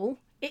killed them all,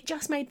 it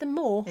just made them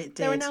more. It did.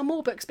 There are now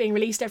more books being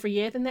released every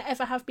year than there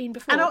ever have been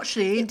before. And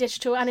actually, in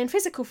digital and in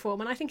physical form,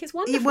 and I think it's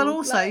wonderful. Well,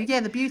 also,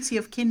 the beauty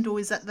of Kindle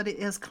is that it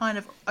has kind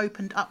of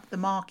opened up the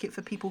market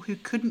for people who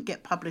couldn't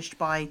get published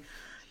by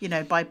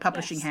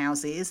publishing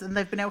houses, and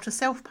they've been able to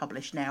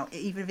self-publish now,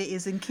 even if it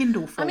is in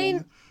Kindle form. I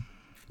mean,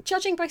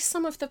 judging by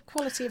some of the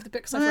quality of the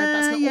books I've read,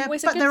 that's not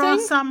always a good there thing. Are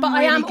some but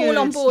really I am good.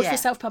 all on board for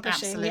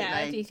self-publishing. Absolutely. Yeah,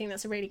 I do think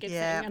that's a really good thing.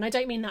 And I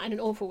don't mean that in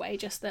an awful way,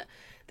 just that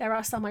there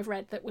are some I've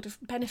read that would have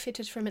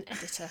benefited from an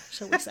editor,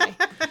 shall we say.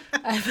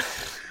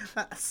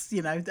 That's,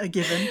 you know, a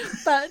given.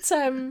 But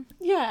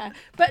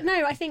but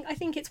no, I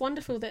think it's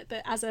wonderful that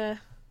as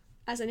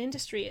an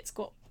industry it's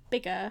got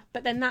bigger,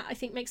 but then that I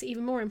think makes it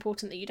even more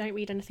important that you don't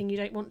read anything you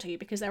don't want to,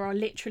 because there are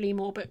literally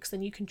more books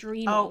than you can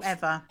dream of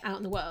ever out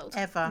in the world.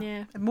 Ever.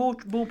 Yeah. More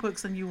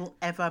books than you will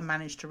ever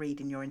manage to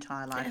read in your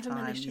entire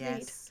lifetime.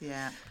 Yes.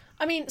 Yeah.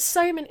 I mean,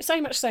 so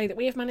much so that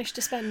we have managed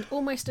to spend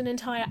almost an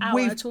entire hour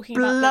We've talking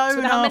about books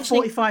without our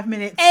mentioning 45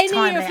 minutes any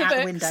time of the out books.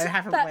 the window,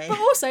 haven't we? But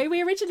also,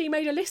 we originally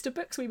made a list of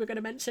books we were going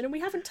to mention, and we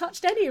haven't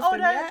touched any of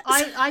them yet.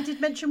 I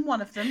did mention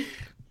one of them.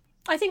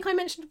 I think I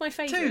mentioned my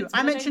favourites. Two.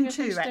 I mentioned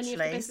two,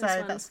 actually,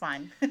 so that's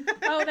fine.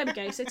 Oh, there we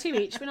go. So 2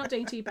 each. We're not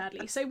doing too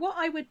badly. So what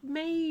I would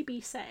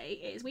maybe say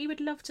is we would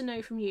love to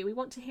know from you. We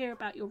want to hear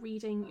about your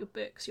reading, your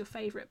books, your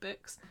favourite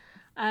books.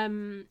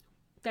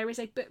 There is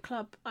a book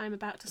club I'm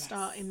about to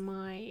start in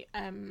my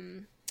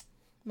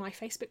my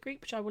Facebook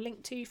group, which I will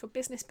link to for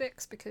business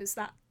books, because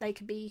that they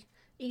can be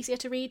easier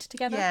to read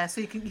together. Yeah, so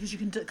you can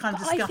kind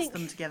of discuss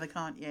them together,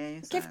 can't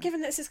you? So.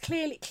 Given this is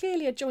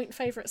clearly a joint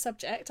favourite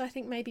subject, I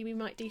think maybe we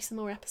might do some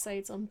more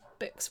episodes on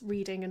books,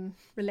 reading, and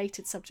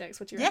related subjects.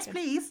 What do you reckon? Yes,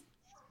 please.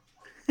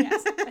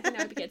 Yes, I think that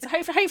would be good. So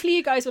hopefully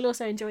you guys will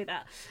also enjoy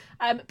that.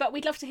 But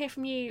we'd love to hear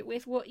from you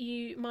with what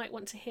you might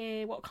want to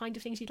hear, what kind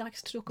of things you'd like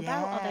us to talk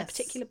about. Are there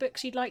particular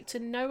books you'd like to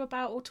know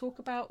about or talk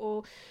about,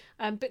 or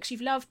books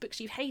you've loved, books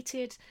you've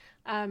hated,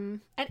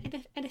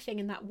 anything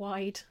in that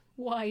wide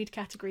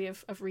category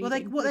of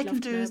reading. What they can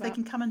do is they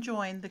can come and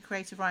join the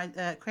Creative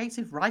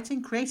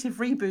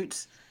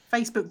Reboot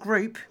Facebook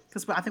group,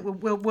 because I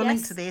think we'll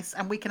link to this,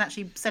 and we can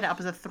actually set it up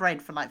as a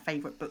thread for like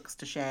favourite books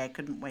to share,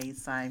 couldn't we?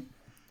 So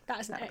that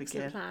is an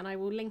excellent plan. I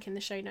will link in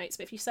the show notes,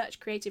 but if you search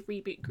Creative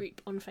Reboot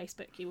Group on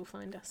Facebook, you will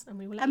find us, and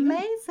we will let you know.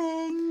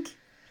 Amazing.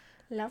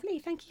 Lovely.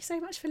 Thank you so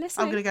much for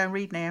listening. I'm going to go and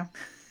read now.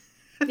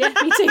 Yeah,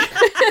 me too.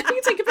 You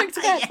can take a book to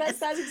bed. Yes.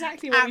 That's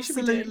exactly what we should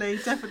be doing.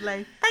 Absolutely,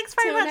 definitely. Thanks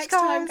very much, next guys.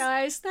 time,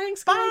 guys.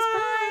 Thanks, guys.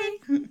 Bye.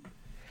 Bye.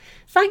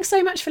 Thanks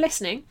so much for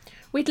listening.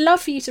 We'd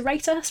love for you to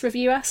rate us,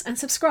 review us, and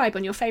subscribe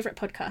on your favourite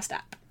podcast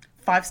app.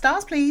 5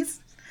 stars,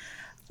 please.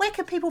 Where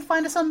can people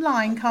find us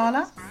online,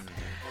 Carla?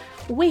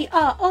 We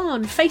are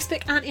on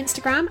Facebook and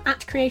Instagram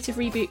at Creative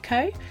Reboot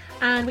Co.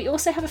 And we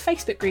also have a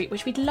Facebook group,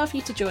 which we'd love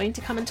you to join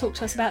to come and talk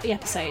to us about the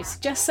episodes.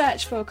 Just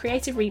search for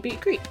Creative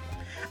Reboot Group.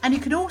 And you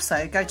can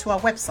also go to our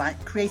website,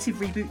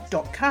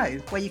 creativereboot.co,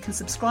 where you can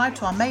subscribe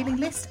to our mailing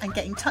list and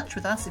get in touch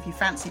with us if you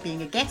fancy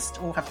being a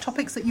guest or have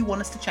topics that you want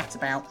us to chat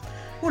about.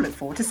 We'll look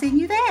forward to seeing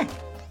you there.